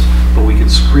develop this, but we can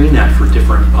screen that for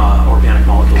different organic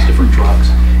molecules, different drugs,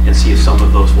 and see if some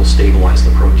of those will stabilize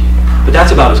the protein. But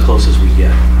that's about as close as we get.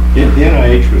 The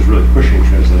NIH was really pushing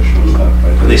translational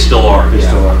stuff. And they still are. They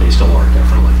still are,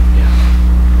 definitely.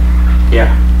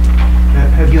 Yeah.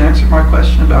 Have you answered my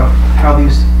question about how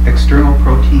these external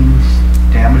proteins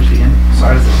damage the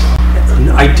inside of the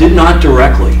cell? I did not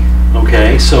directly.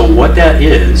 Okay, so what that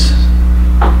is,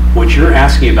 what you're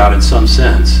asking about in some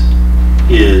sense,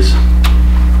 is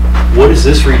what is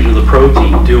this region of the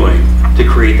protein doing to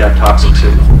create that toxic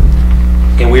signal?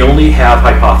 And we only have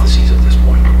hypotheses at this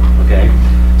point. Okay,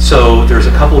 so there's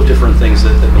a couple of different things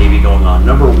that may be going on.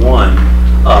 Number one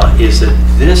is that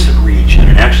this region,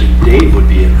 and actually Dave would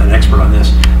be an expert on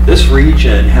this, this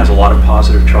region has a lot of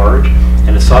positive charge,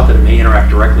 and it's thought that it may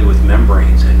interact directly with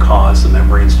membranes and cause the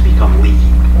membranes to become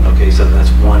leaky. Okay, so that's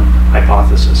one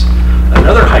hypothesis.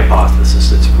 Another hypothesis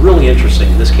that's really interesting,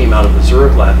 and this came out of the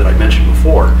Zurich lab that I mentioned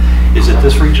before, is that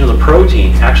this region of the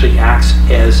protein actually acts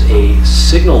as a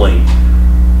signaling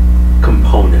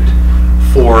component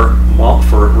for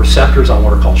receptors on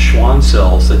what are called Schwann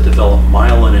cells that develop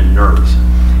myelin in nerves.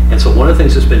 And so one of the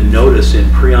things that's been noticed in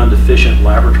prion-deficient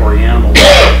laboratory animals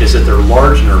is that their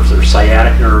large nerves, their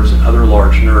sciatic nerves and other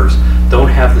large nerves, don't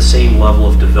have the same level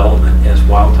of development as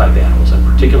wild-type animals. In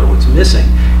particular, what's missing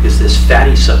is this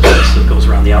fatty substance that goes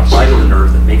around the outside of the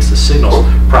nerve that makes the signals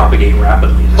propagate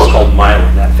rapidly. It's called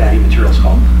myelin. That fatty material is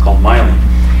called myelin.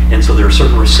 And so there are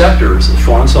certain receptors, the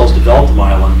Schwann cells develop the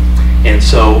myelin, and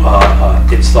so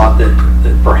it's thought that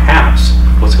perhaps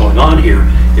what's going on here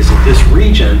is that this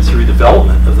region, through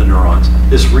development of the neurons,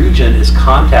 this region is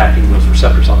contacting those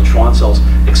receptors on the Schwann cells,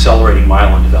 accelerating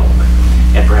myelin development,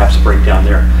 and perhaps a breakdown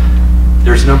there.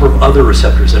 There's a number of other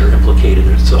receptors that are implicated.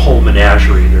 There's a whole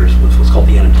menagerie. There's what's called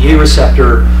the NMDA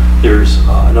receptor. There's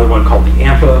another one called the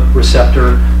AMPA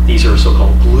receptor. These are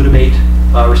so-called glutamate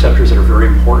receptors that are very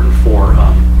important for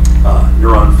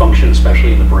neuron function,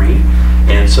 especially in the brain.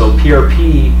 And so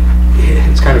PRP,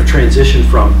 it's kind of transitioned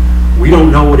from, we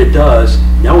don't know what it does,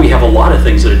 now we have a lot of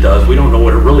things that it does, we don't know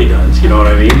what it really does, you know what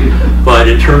I mean? But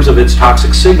in terms of its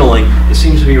toxic signaling, it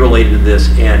seems to be related to this,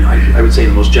 and I would say in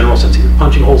the most general sense, either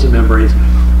punching holes in membranes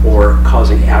or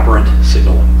causing aberrant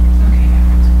signaling.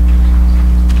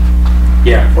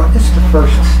 Yeah? What is the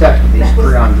first step of these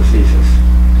prion diseases?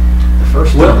 The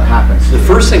first thing that happens? The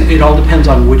first thing, it all depends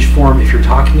on which form. If you're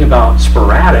talking about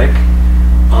sporadic,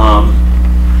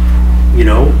 you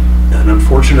know, an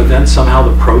unfortunate event, somehow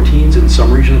the proteins in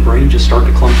some region of the brain just start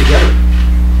to clump together,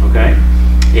 okay?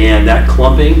 And that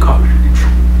clumping,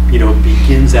 you know,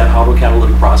 begins that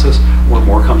autocatalytic process where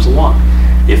more comes along.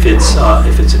 If it's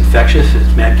infectious, if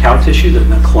it's mad cow tissue, then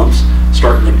the clumps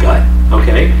start in the gut,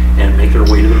 okay, and make their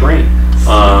way to the brain.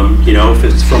 You know, if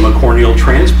it's from a corneal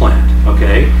transplant,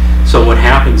 okay? So what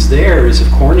happens there is if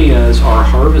corneas are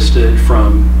harvested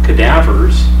from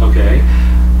cadavers, okay,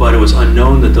 but it was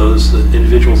unknown that the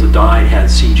individuals that died had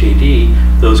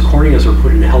CJD, those corneas are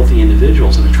put into healthy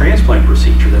individuals in a transplant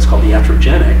procedure that's called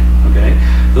iatrogenic, okay?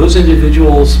 Those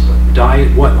individuals die,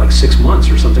 what, like 6 months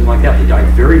or something like that. They die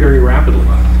very, very rapidly.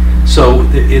 So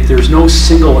there's no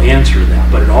single answer to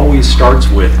that, but it always starts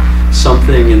with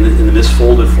something in the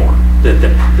misfolded form that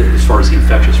as far as the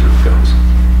infectious route goes.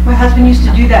 My husband used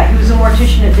to do that. He was a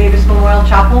mortician at Davis Memorial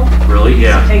Chapel. Really?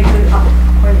 Yeah. He used to take the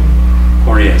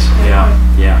corneas,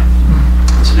 yeah.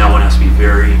 So now one has to be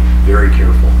very, very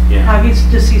careful. Yeah. He's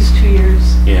deceased 2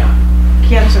 years. Yeah.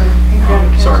 Cancer, pancreatic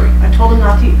cancer. Sorry. I told him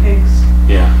not to eat pigs.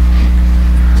 Yeah.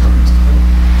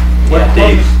 Yeah,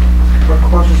 Dave. What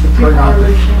causes the prion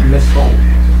to misfold?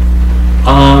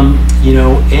 You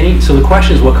know, so the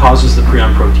question is what causes the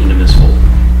prion protein to misfold?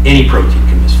 Any protein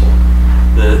can misfold.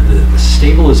 The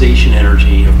stabilization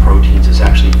energy of proteins is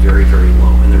actually very, very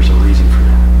low, and there's a reason for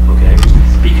that, okay?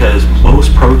 Because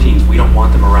most proteins, we don't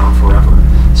want them around forever.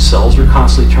 Cells are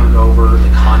constantly turned over, the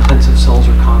contents of cells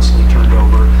are constantly turned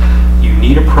over. You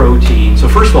need a protein. So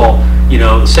first of all, you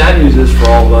know, the sad news is for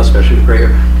all of us, especially the gray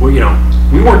hair, well, you know,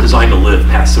 we weren't designed to live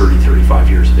past 30, 35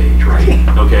 years of age, right?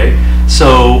 Okay?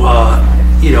 So,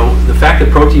 you know, the fact that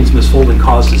proteins misfold and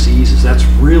cause diseases, that's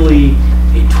really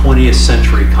a 20th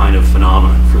century kind of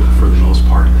phenomenon for the most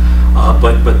part.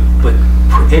 But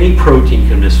any protein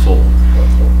can misfold.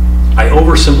 I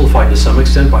oversimplified to some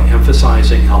extent by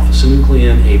emphasizing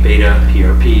alpha-synuclein, A-beta,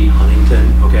 PRP,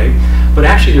 Huntington, okay? But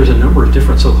actually there's a number of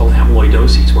different so-called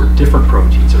amyloidoses or different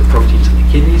proteins. There are proteins in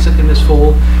the kidneys that can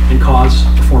misfold and cause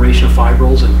the formation of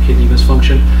fibrils and kidney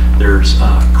dysfunction. There's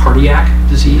cardiac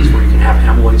disease where you can have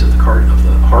amyloids of the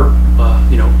heart,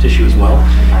 you know, tissue as well.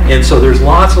 And so there's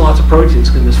lots and lots of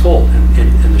proteins that can misfold.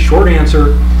 And the short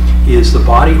answer is the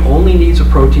body only needs a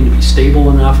protein to be stable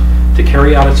enough to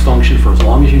carry out its function for as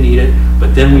long as you need it,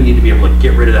 but then we need to be able to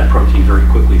get rid of that protein very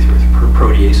quickly through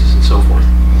proteases and so forth.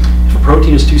 If a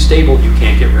protein is too stable, you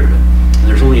can't get rid of it. And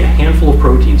there's only a handful of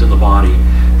proteins in the body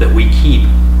that we keep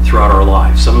throughout our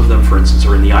lives. Some of them, for instance,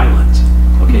 are in the eyelids.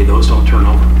 Okay, those don't turn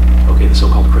over. Okay, the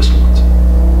so-called crystallins.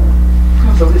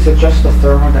 So is it just the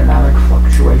thermodynamic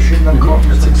fluctuation that causes?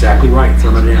 That's exactly right,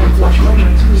 thermodynamic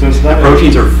fluctuation. So it's not the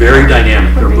proteins are very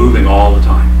dynamic. They're moving all the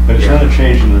time. But it's not a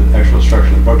change in the actual structure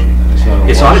of the protein. Then.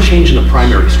 It's not a change in the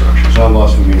primary structure. It's not a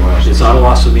loss of amino acid. It's not a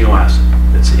loss of amino acid.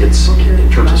 It's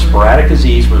in terms of sporadic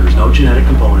disease where there's no genetic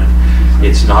component.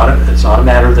 It's not a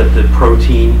matter that the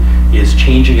protein is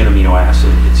changing an amino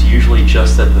acid. It's usually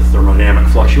just that the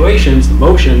thermodynamic fluctuations, the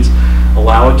motions,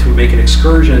 allow it to make an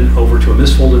excursion over to a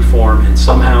misfolded form, and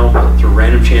somehow through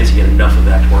random chance you get enough of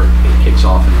that to where it kicks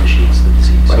off and initiates the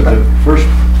disease. But the first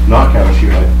knockouts you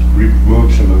had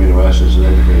removed some amino acids and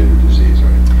then created the disease,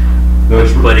 right?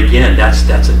 But again, that's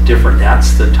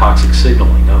the toxic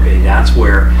signaling. Okay, that's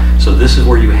where. So this is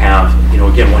where you have, you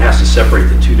know, again, one has to separate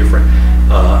the two different,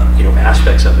 you know,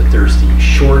 aspects of it. There's the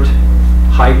short,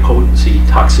 high potency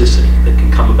toxicity that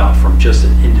can come about from just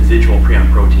an individual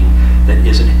prion protein that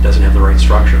doesn't have the right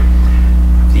structure.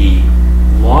 The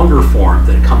longer form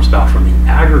that comes about from the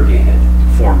aggregated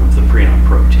form of the prion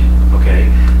protein. Okay,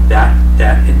 that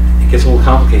it gets a little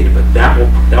complicated, but that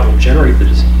will generate the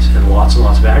disease and lots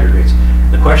of aggregates.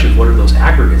 And the question is, what are those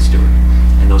aggregates doing?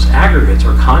 And those aggregates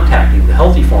are contacting the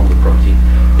healthy form of the protein,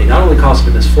 they not only cause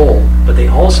it to misfold, but they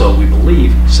also, we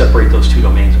believe, separate those two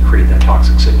domains and create that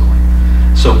toxic signaling.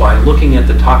 So by looking at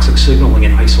the toxic signaling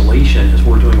in isolation, as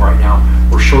we're doing right now,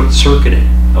 we're short-circuiting,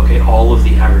 okay, all of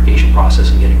the aggregation process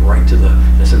and getting right to the,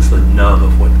 in a sense, the nub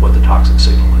of what the toxic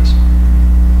signal is.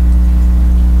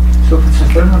 So if it's a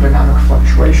thermodynamic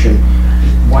fluctuation,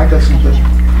 why doesn't it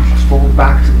fold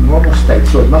back to the normal state?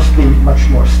 So it must be much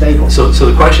more stable. So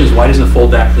the question is, why doesn't it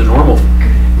fold back to the normal?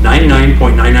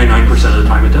 99.999% of the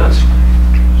time it does.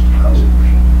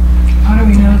 How do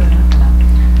we know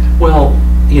that? Well,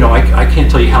 you know, I can't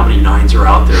tell you how many nines are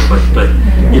out there, but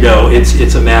you know,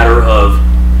 it's a matter of,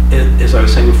 as I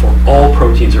was saying before, all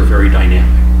proteins are very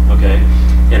dynamic, okay?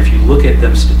 And if you look at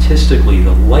them statistically,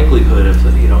 the likelihood of,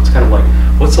 you know, it's kind of like,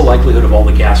 what's the likelihood of all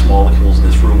the gas molecules in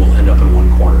this room will end up in one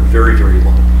corner? Very, very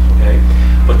low, okay?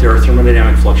 But there are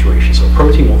thermodynamic fluctuations. So a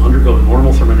protein will undergo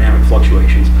normal thermodynamic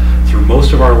fluctuations through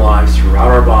most of our lives,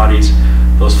 throughout our bodies.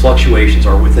 Those fluctuations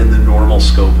are within the normal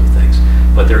scope of things.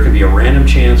 But there can be a random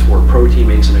chance where a protein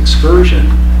makes an excursion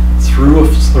through a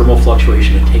thermal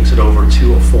fluctuation and takes it over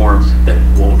to a form that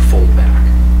won't fold back,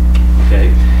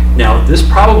 okay? Now, this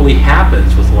probably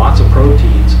happens with lots of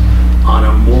proteins on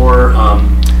a more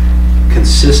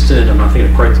consistent, I'm not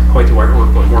thinking quite the right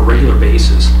word, but more regular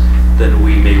basis than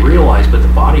we may realize, but the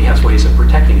body has ways of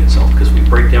protecting itself because we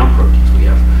break down proteins. We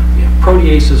have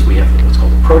proteases, we have what's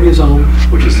called the proteasome,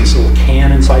 which is this little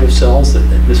can inside of cells that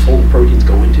misfolded proteins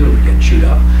go into and get chewed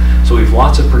up. So we have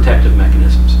lots of protective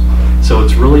mechanisms. So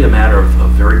it's really a matter of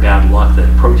very bad luck that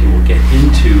a protein will get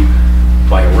into,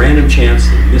 by a random chance,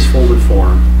 the misfolded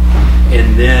form,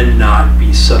 and then not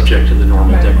be subject to the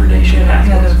normal degradation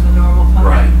pathways. Of the normal function.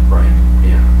 Right,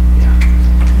 yeah.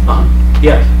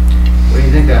 Yes. What do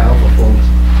you think of AlphaFold?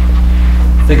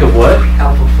 Think of what?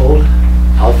 AlphaFold.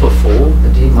 AlphaFold? The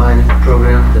D-mining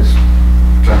program that's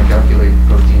trying to calculate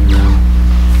protein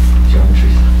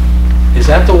geometries. Is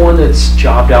that the one that's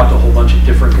jobbed out to a whole bunch of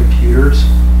different computers?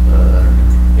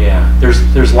 Yeah,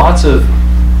 there's lots of.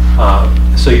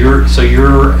 So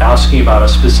you're asking about a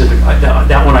specific.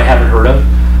 That one I haven't heard of,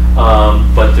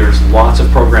 but there's lots of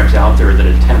programs out there that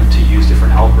attempt to use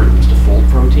different algorithms to fold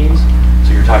proteins.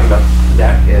 So you're talking about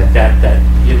that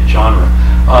genre.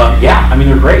 Yeah, I mean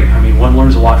they're great. I mean one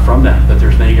learns a lot from that, but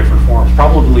there's many different forms.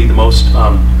 Probably the most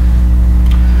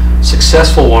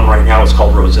successful one right now is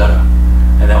called Rosetta,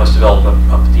 and that was developed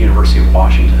up at the University of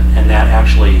Washington. And that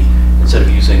actually, instead of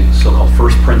using so-called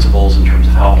first principles in terms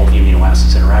of how all the amino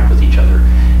acids interact with each other,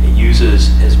 it uses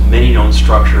as many known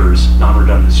structures,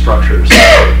 non-redundant structures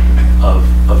of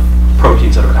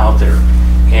proteins that are out there,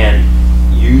 and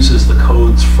uses the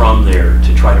codes from there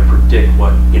to try to predict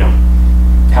what, you know,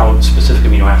 how specific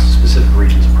amino acids, specific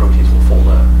regions of proteins will fold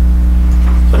up.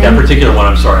 But that particular one,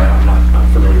 I'm sorry, I'm not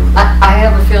familiar with. I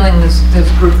have a feeling this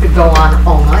group could go on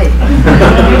all night,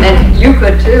 and you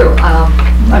could too.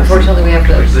 Unfortunately, we have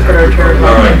to put our turn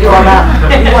on. You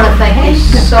want to thank you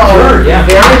so very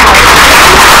much.